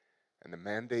 And the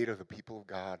mandate of the people of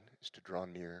God is to draw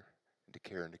near and to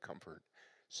care and to comfort.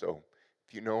 So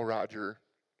if you know Roger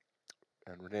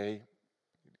and Renee,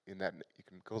 in that you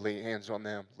can go lay hands on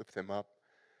them, lift them up,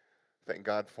 thank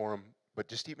God for them. But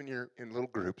just even you're in little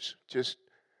groups, just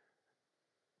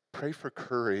pray for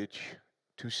courage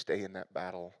to stay in that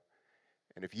battle.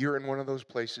 And if you're in one of those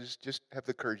places, just have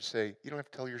the courage to say, you don't have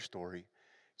to tell your story.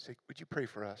 Say, would you pray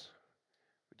for us?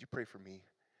 Would you pray for me?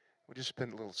 We'll just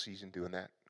spend a little season doing that.